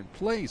shelter in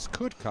place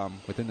could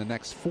come within the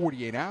next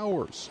 48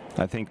 hours.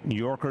 I think New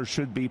Yorkers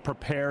should be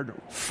prepared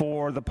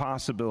for the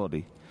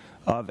possibility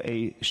of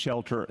a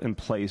shelter in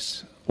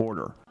place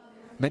order.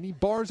 Many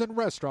bars and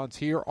restaurants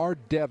here are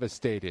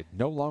devastated,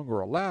 no longer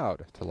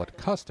allowed to let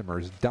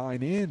customers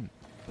dine in.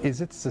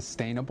 Is it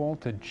sustainable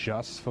to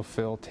just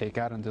fulfill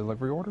takeout and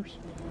delivery orders?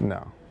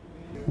 No.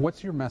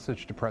 What's your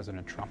message to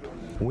President Trump?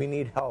 We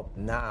need help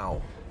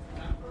now.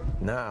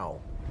 Now.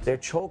 They're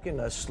choking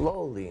us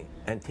slowly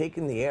and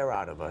taking the air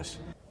out of us.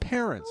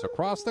 Parents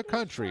across the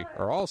country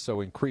are also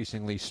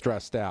increasingly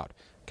stressed out.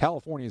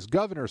 California's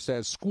governor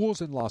says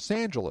schools in Los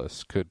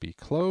Angeles could be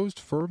closed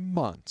for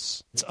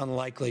months. It's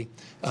unlikely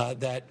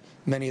that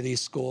many of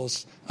these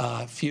schools,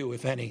 few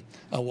if any,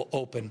 will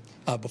open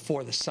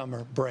before the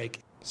summer break.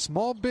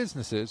 Small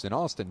businesses in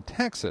Austin,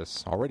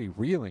 Texas, already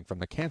reeling from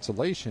the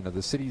cancellation of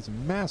the city's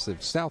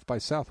massive South by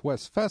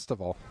Southwest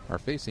festival, are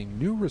facing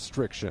new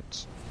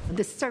restrictions.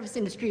 The service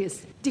industry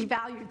is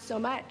devalued so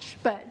much,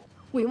 but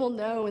we will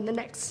know in the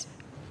next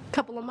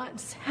couple of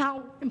months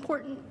how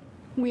important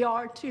we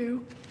are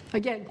to,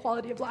 again,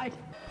 quality of life.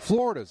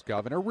 Florida's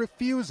governor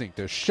refusing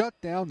to shut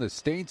down the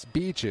state's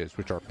beaches,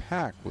 which are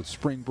packed with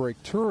spring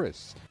break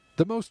tourists.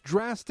 The most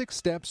drastic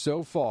steps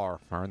so far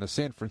are in the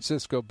San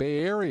Francisco Bay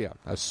Area.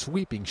 A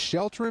sweeping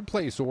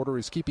shelter-in-place order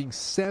is keeping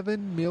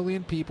 7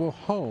 million people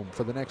home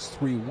for the next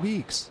 3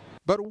 weeks.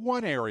 But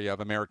one area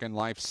of American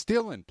life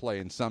still in play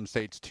in some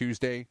states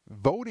Tuesday,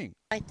 voting.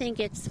 I think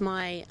it's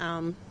my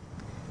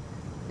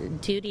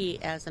duty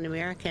as an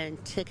American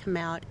to come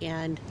out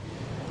and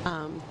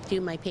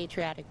do my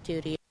patriotic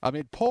duty.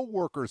 Amid poll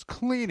workers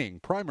cleaning,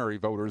 primary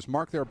voters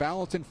mark their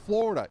ballots in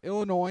Florida,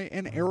 Illinois,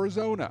 and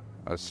Arizona.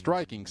 A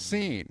striking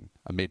scene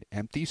amid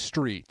empty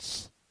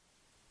streets.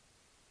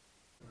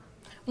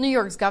 New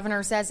York's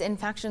governor says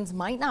infections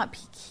might not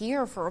peak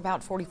here for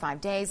about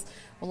 45 days.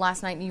 Well,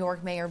 last night, New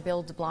York Mayor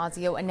Bill de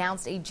Blasio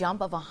announced a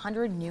jump of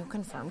 100 new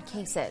confirmed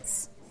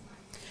cases.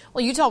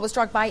 Well, Utah was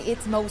struck by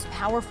its most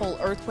powerful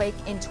earthquake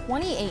in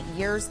 28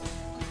 years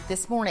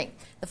this morning.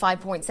 The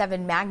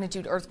 5.7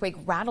 magnitude earthquake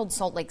rattled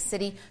Salt Lake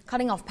City,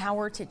 cutting off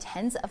power to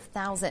tens of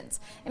thousands.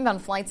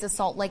 Inbound flights to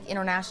Salt Lake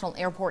International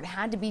Airport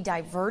had to be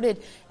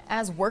diverted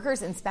as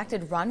workers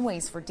inspected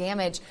runways for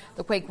damage.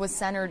 The quake was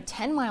centered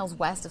 10 miles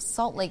west of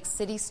Salt Lake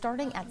City,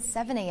 starting at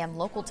 7 a.m.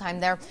 local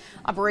time there.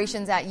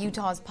 Operations at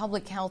Utah's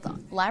Public Health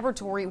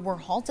Laboratory were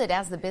halted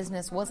as the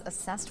business was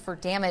assessed for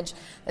damage.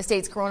 The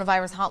state's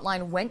coronavirus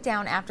hotline went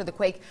down after the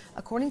quake,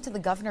 according to the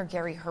governor,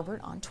 Gary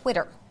Herbert, on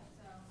Twitter.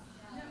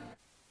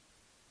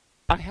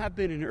 I have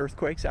been in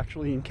earthquakes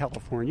actually in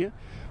California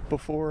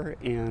before,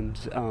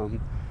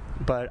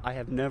 but I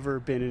have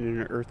never been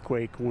in an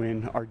earthquake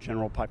when our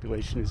general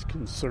population is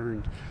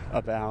concerned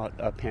about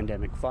a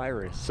pandemic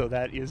virus. So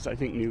that is, I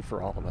think, new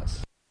for all of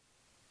us.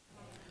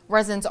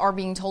 Residents are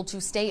being told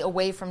to stay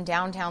away from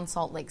downtown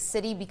Salt Lake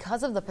City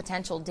because of the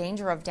potential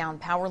danger of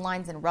downed power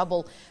lines and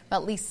rubble.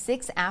 At least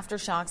 6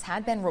 aftershocks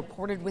had been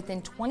reported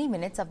within 20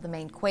 minutes of the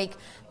main quake.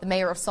 The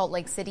mayor of Salt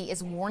Lake City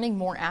is warning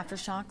more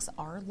aftershocks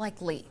are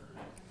likely.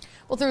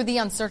 Well, through the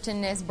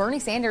uncertainness, Bernie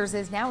Sanders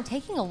is now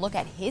taking a look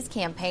at his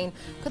campaign.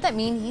 Could that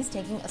mean he's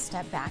taking a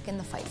step back in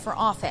the fight for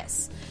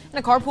office? And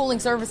a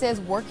carpooling service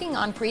is working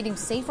on creating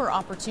safer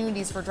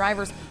opportunities for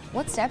drivers.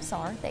 What steps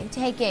are they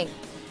taking?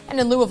 And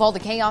in lieu of all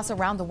the chaos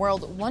around the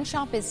world, one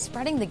shop is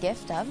spreading the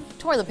gift of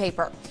toilet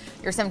paper.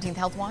 Your 17th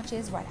Health Watch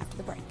is right after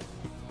the break.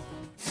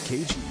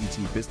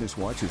 KGET Business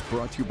Watch is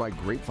brought to you by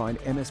Grapevine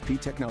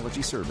MSP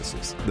Technology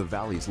Services, the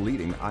Valley's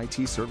leading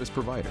IT service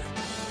provider.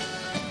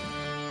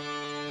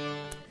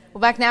 Well,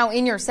 back now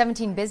in your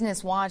 17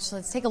 Business Watch,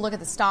 let's take a look at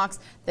the stocks.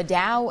 The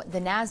Dow, the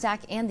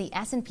NASDAQ, and the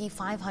S&P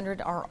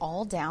 500 are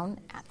all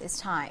down at this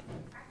time.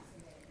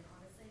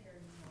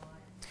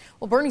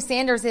 Well, Bernie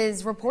Sanders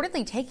is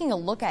reportedly taking a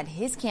look at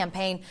his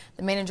campaign.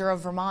 The manager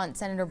of Vermont,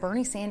 Senator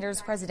Bernie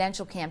Sanders'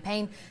 presidential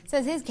campaign,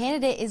 says his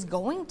candidate is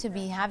going to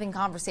be having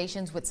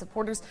conversations with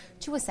supporters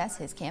to assess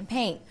his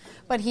campaign.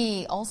 But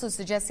he also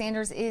suggests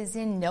Sanders is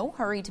in no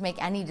hurry to make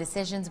any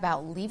decisions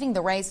about leaving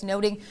the race,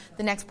 noting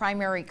the next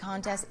primary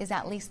contest is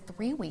at least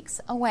 3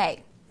 weeks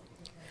away.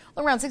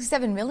 Around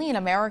 67 million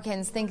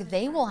Americans think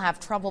they will have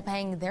trouble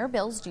paying their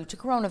bills due to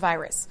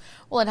coronavirus.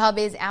 Well, HUB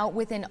is out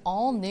with an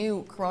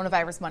all-new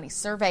coronavirus money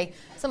survey.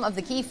 Some of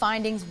the key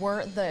findings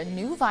were the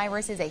new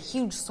virus is a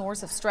huge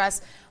source of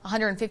stress.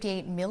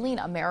 158 million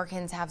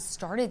Americans have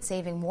started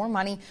saving more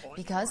money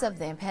because of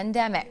the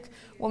pandemic.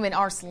 Women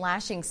are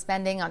slashing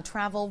spending on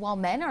travel, while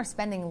men are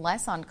spending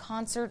less on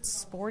concerts,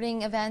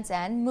 sporting events,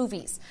 and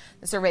movies.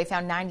 The survey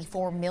found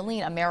 94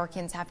 million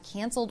Americans have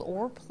canceled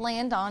or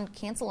planned on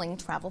canceling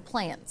travel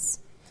plans.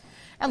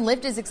 And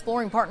Lyft is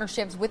exploring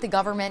partnerships with the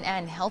government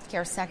and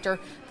healthcare sector.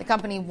 The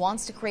company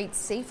wants to create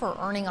safer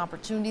earning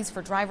opportunities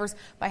for drivers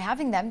by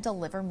having them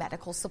deliver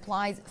medical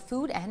supplies,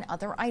 food, and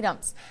other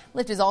items.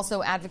 Lyft is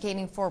also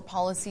advocating for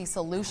policy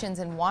solutions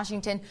in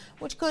Washington,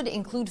 which could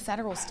include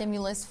federal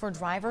stimulus for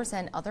drivers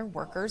and other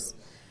workers.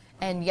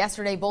 And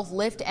yesterday, both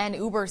Lyft and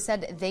Uber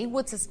said they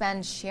would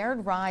suspend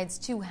shared rides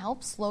to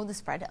help slow the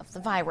spread of the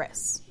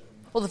virus.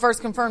 Well, the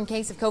first confirmed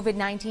case of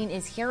COVID-19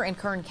 is here in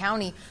Kern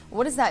County.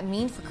 What does that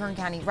mean for Kern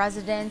County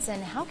residents,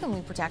 and how can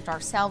we protect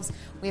ourselves?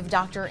 We have a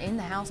doctor in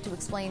the house to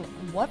explain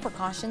what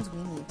precautions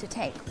we need to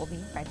take. We'll be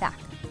right back.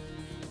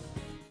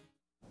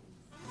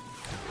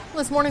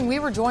 This morning, we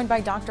were joined by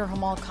Dr.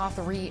 Hamal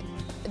Kathari,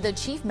 the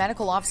Chief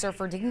Medical Officer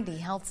for Dignity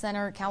Health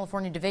Center,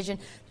 California Division,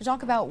 to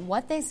talk about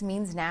what this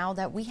means now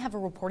that we have a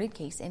reported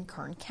case in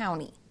Kern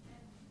County.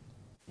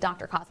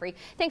 Dr. Kathari,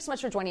 thanks so much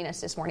for joining us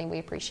this morning. We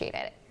appreciate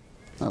it.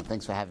 Oh,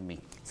 thanks for having me.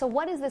 So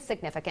what is the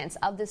significance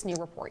of this new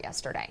report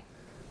yesterday?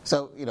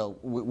 So,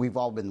 we've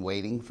all been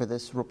waiting for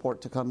this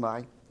report to come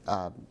by.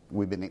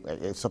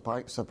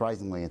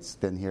 Surprisingly, it's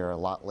been here a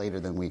lot later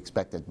than we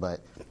expected,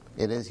 but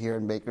it is here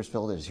in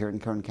Bakersfield, it is here in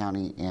Kern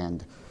County,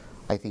 and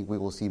I think we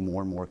will see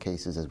more and more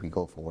cases as we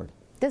go forward.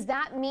 Does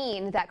that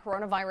mean that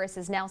coronavirus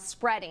is now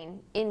spreading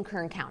in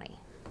Kern County?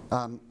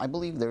 I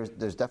believe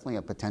there's definitely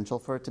a potential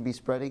for it to be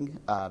spreading.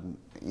 And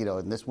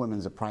this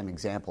woman's a prime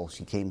example.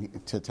 She came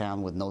to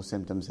town with no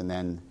symptoms and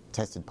then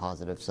tested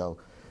positive. So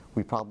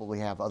We probably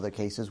have other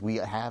cases. We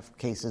have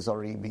cases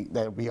already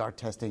that we are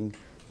testing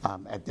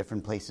at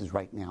different places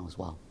right now as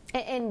well.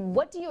 And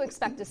what do you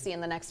expect to see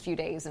in the next few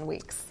days and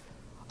weeks?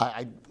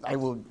 I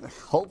will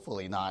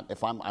hopefully not.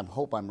 If I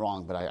hope I'm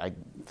wrong, but I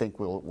think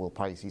we'll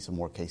probably see some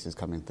more cases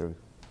coming through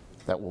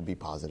that will be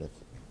positive.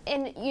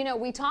 And, you know,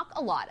 we talk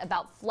a lot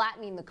about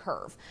flattening the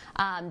curve.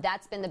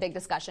 That's been the big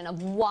discussion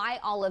of why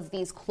all of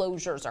these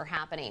closures are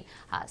happening.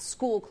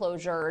 School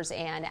closures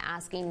and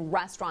asking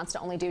restaurants to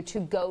only do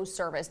to-go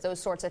service, those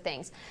sorts of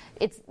things.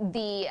 It's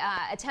the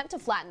attempt to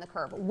flatten the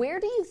curve. Where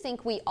do you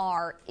think we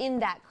are in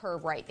that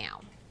curve right now?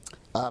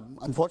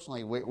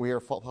 Unfortunately, we are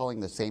following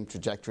the same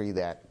trajectory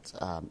that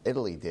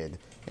Italy did,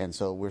 and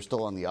so we're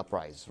still on the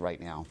uprise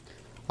right now.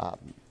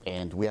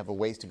 And we have a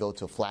ways to go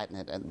to flatten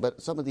it.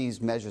 But some of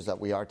these measures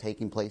that are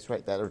taking place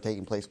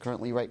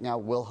currently right now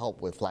will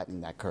help with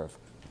flattening that curve.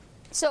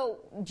 So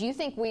do you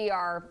think we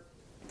are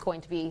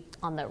going to be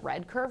on the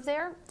red curve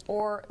there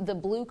or the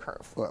blue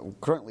curve? Well,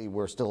 currently,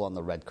 we're still on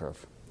the red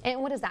curve. And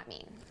what does that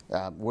mean?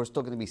 We're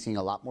still going to be seeing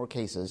a lot more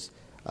cases.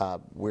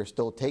 We're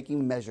still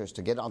taking measures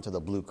to get onto the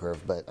blue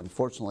curve, but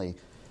unfortunately,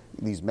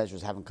 these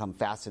measures haven't come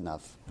fast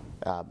enough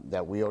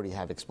that we already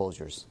have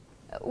exposures.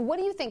 What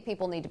do you think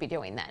people need to be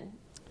doing then?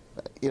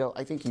 You know,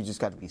 I think you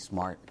just got to be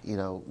smart. You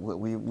know,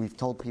 we've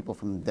told people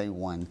from day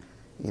one,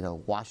 you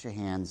know, wash your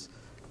hands,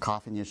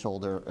 cough in your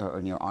shoulder or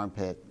in your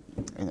armpit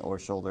or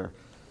shoulder,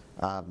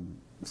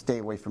 stay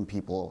away from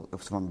people,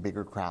 from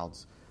bigger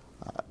crowds.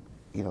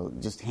 You know,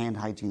 just hand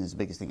hygiene is the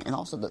biggest thing. And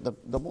also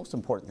the most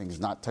important thing is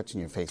not touching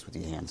your face with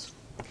your hands.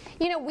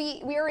 You know,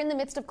 we are in the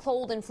midst of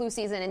cold and flu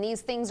season, and these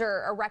things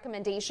are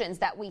recommendations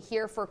that we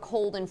hear for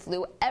cold and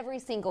flu every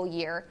single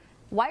year.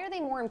 Why are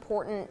they more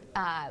important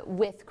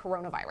with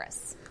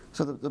coronavirus?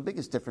 So the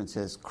biggest difference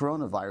is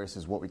coronavirus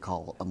is what we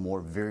call a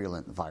more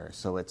virulent virus.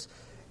 So it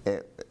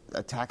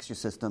attacks your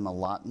system a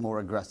lot more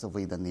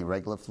aggressively than the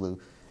regular flu.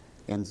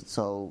 And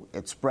so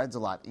it spreads a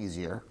lot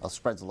easier,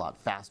 spreads a lot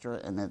faster,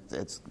 and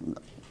it's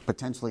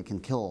potentially can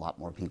kill a lot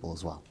more people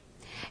as well.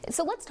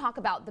 So let's talk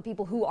about the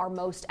people who are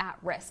most at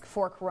risk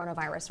for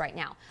coronavirus right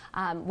now.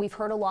 We've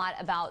heard a lot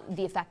about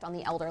the effect on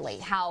the elderly,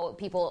 how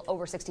people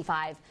over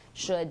 65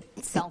 should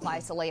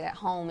self-isolate at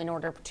home in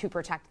order to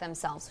protect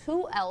themselves.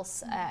 Who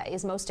else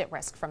is most at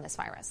risk from this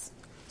virus?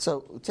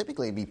 So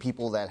typically it'd be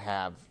people that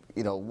have,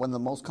 you know, one of the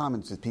most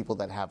common is people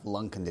that have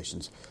lung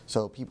conditions.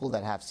 So people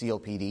that have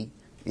COPD,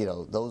 you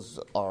know, those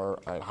are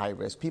at high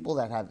risk. People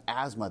that have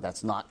asthma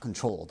that's not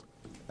controlled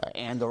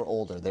and are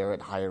older, they're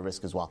at higher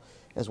risk as well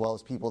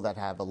as people that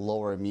have a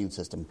lower immune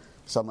system.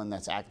 Someone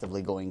that's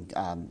actively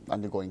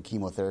undergoing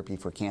chemotherapy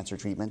for cancer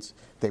treatments,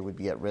 they would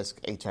be at risk.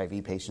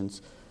 HIV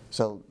patients.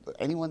 So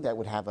anyone that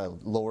would have a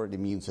lowered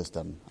immune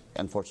system,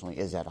 unfortunately,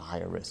 is at a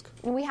higher risk.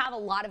 We have a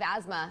lot of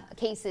asthma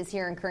cases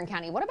here in Kern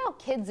County. What about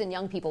kids and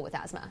young people with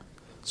asthma?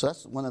 So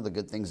that's one of the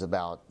good things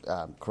about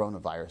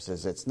coronavirus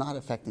is it's not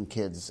affecting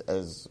kids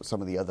as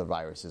some of the other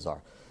viruses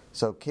are.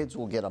 So kids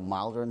will get a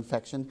milder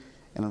infection,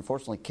 and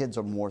unfortunately kids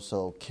are more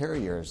so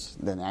carriers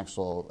than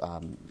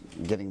actual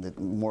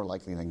more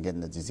likely than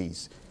getting the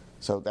disease.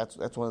 So that's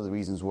one of the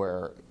reasons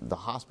where the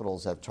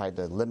hospitals have tried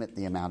to limit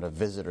the amount of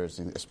visitors,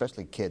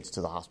 especially kids,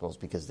 to the hospitals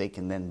because they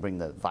can then bring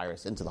the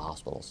virus into the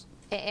hospitals.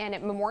 And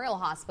at Memorial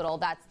Hospital,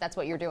 that's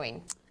what you're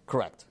doing?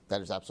 Correct.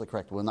 That is absolutely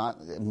correct. We're not,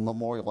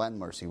 Memorial and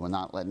Mercy, we're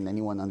not letting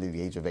anyone under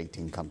the age of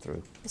 18 come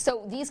through.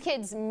 So these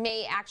kids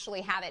may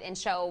actually have it and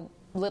show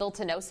little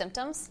to no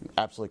symptoms?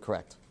 Absolutely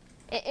correct.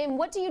 And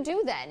what do you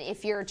do then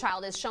if your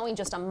child is showing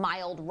just a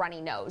mild runny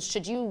nose?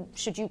 Should you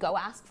go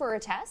ask for a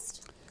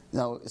test?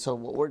 No, so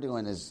what we're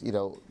doing is, you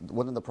know,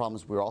 one of the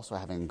problems we're also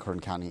having in Kern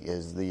County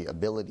is the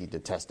ability to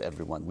test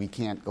everyone. We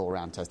can't go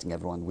around testing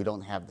everyone. We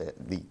don't have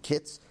the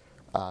kits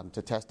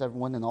to test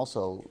everyone, and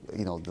also,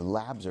 you know, the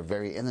labs are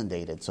very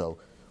inundated, so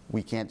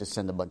we can't just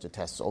send a bunch of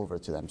tests over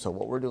to them. So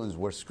what we're doing is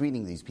we're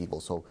screening these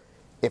people. So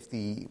if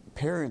the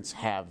parents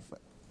have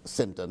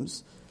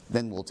symptoms,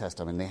 then we'll test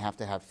them, and they have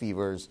to have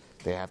fevers,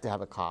 they have to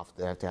have a cough,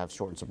 they have to have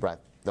shortness of breath,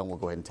 then we'll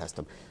go ahead and test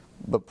them.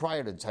 But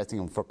prior to testing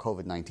them for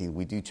COVID-19,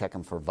 we do check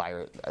them for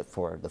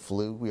the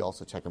flu. We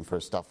also check them for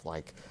stuff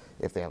like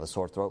if they have a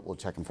sore throat, we'll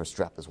check them for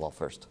strep as well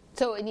first.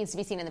 So it needs to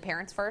be seen in the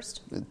parents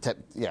first?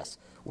 Yes.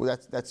 Well,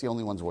 that's the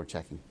only ones we're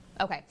checking.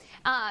 Okay.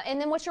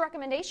 And then what's your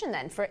recommendation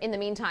then in the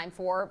meantime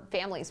for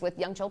families with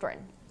young children?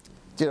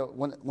 You know,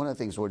 one of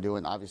the things we're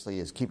doing obviously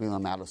is keeping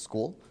them out of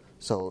school.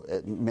 So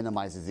it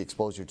minimizes the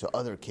exposure to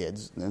other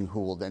kids and who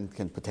will then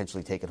can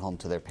potentially take it home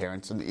to their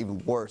parents and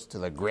even worse to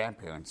their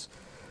grandparents.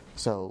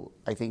 So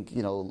I think,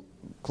 you know,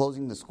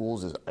 closing the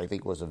schools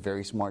was a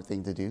very smart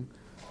thing to do.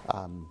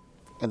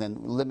 And then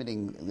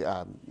limiting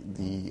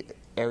the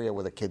area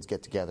where the kids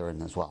get together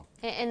in as well.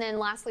 And then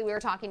lastly, we were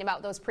talking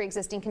about those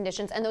pre-existing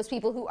conditions and those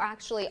people who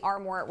actually are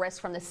more at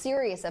risk from the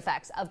serious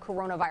effects of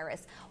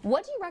coronavirus.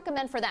 What do you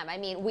recommend for them? I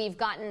mean, we've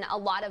gotten a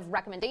lot of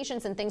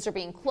recommendations and things are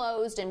being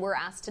closed and we're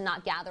asked to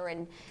not gather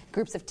in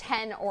groups of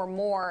 10 or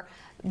more.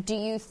 Do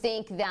you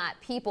think that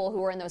people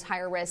who are in those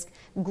higher risk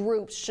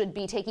groups should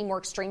be taking more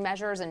extreme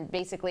measures and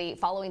basically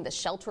following the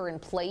shelter in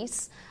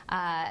place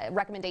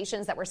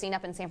recommendations that we're seeing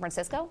up in San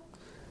Francisco?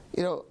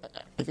 You know,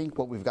 I think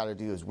what we've got to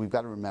do is we've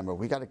got to remember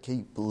we got to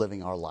keep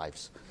living our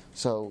lives.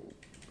 So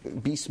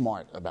be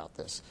smart about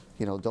this.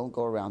 You know, don't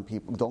go around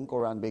people, don't go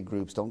around big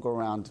groups, don't go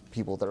around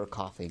people that are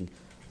coughing.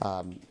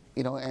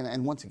 You know,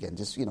 and once again,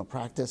 just, you know,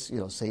 practice, you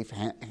know, safe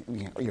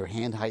your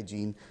hand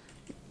hygiene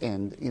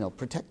and, you know,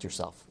 protect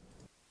yourself.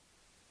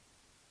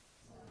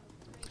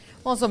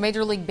 Also,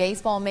 Major League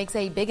Baseball makes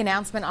a big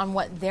announcement on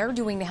what they're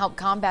doing to help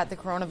combat the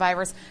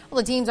coronavirus. Well,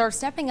 the teams are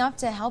stepping up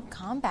to help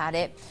combat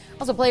it.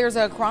 Also, players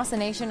across the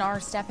nation are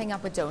stepping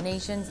up with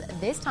donations.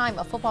 This time,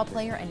 a football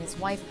player and his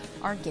wife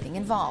are getting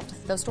involved.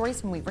 Those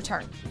stories when we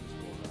return.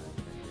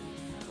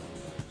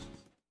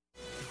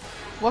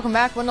 Welcome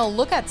back. When a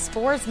look at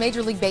sports,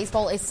 Major League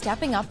Baseball is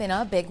stepping up in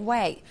a big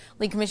way.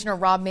 League Commissioner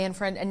Rob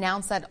Manfred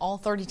announced that all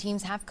 30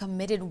 teams have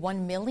committed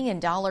 $1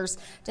 million to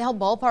help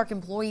ballpark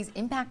employees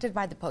impacted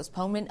by the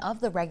postponement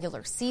of the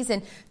regular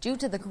season due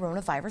to the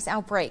coronavirus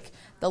outbreak.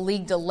 The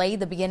league delayed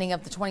the beginning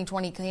of the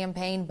 2020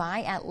 campaign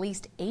by at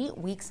least 8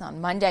 weeks on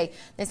Monday.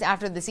 This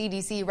after the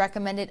CDC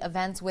recommended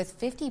events with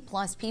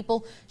 50-plus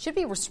people should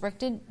be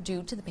restricted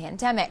due to the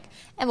pandemic.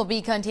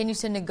 MLB continues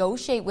to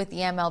negotiate with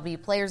the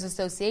MLB Players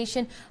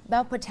Association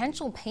about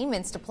potential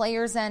payments to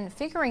players and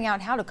figuring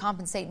out how to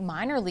compensate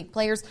minor league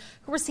players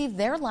who received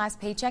their last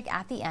paycheck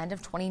at the end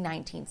of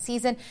 2019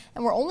 season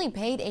and were only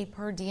paid a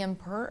per diem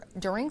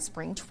during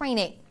spring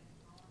training.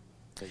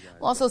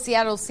 Also,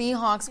 Seattle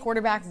Seahawks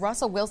quarterback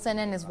Russell Wilson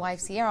and his wife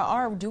Sierra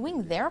are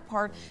doing their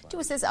part to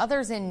assist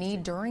others in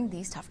need during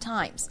these tough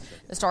times.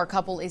 The star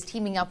couple is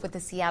teaming up with the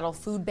Seattle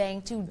Food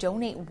Bank to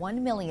donate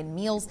 1 million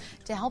meals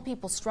to help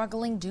people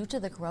struggling due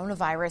to the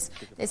coronavirus.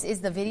 This is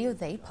the video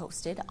they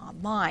posted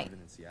online.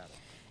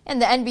 And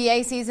the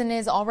NBA season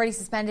is already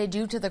suspended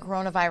due to the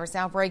coronavirus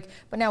outbreak,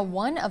 but now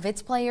one of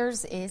its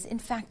players is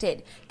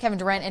infected. Kevin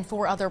Durant and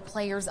 4 other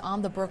players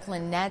on the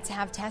Brooklyn Nets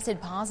have tested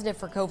positive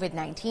for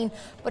COVID-19,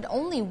 but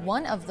only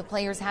one of the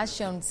players has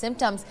shown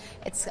symptoms.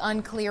 It's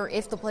unclear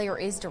if the player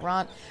is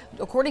Durant.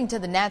 According to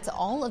the Nets,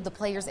 all of the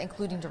players,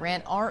 including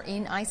Durant, are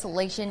in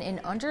isolation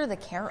and under the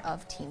care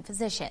of team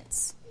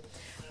physicians.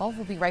 Well,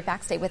 we'll be right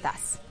back. Stay with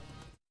us.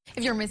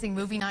 If you're missing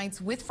movie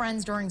nights with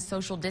friends during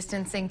social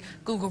distancing,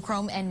 Google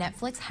Chrome and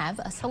Netflix have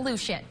a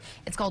solution.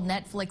 It's called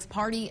Netflix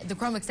Party. The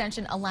Chrome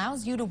extension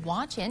allows you to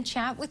watch and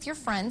chat with your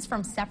friends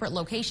from separate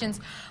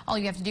locations. All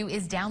you have to do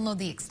is download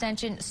the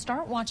extension,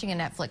 start watching a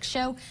Netflix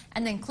show,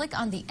 and then click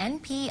on the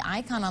NP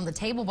icon on the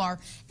table bar.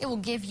 It will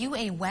give you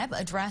a web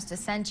address to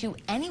send to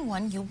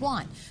anyone you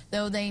want.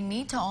 Though they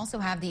need to also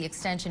have the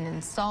extension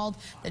installed,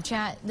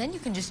 then you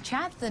can just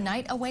chat the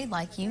night away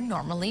like you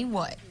normally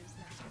would.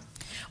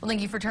 Well,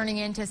 thank you for turning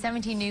in to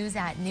 17 News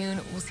at noon.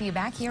 We'll see you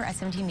back here at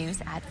 17 News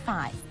at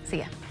 5. See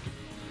ya.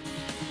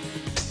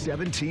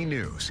 17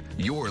 News,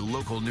 your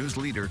local news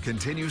leader,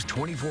 continues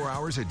 24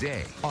 hours a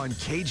day on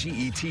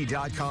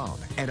KGET.com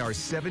and our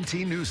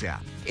 17 News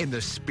app. In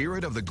the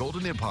spirit of the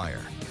Golden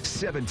Empire,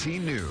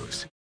 17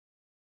 News.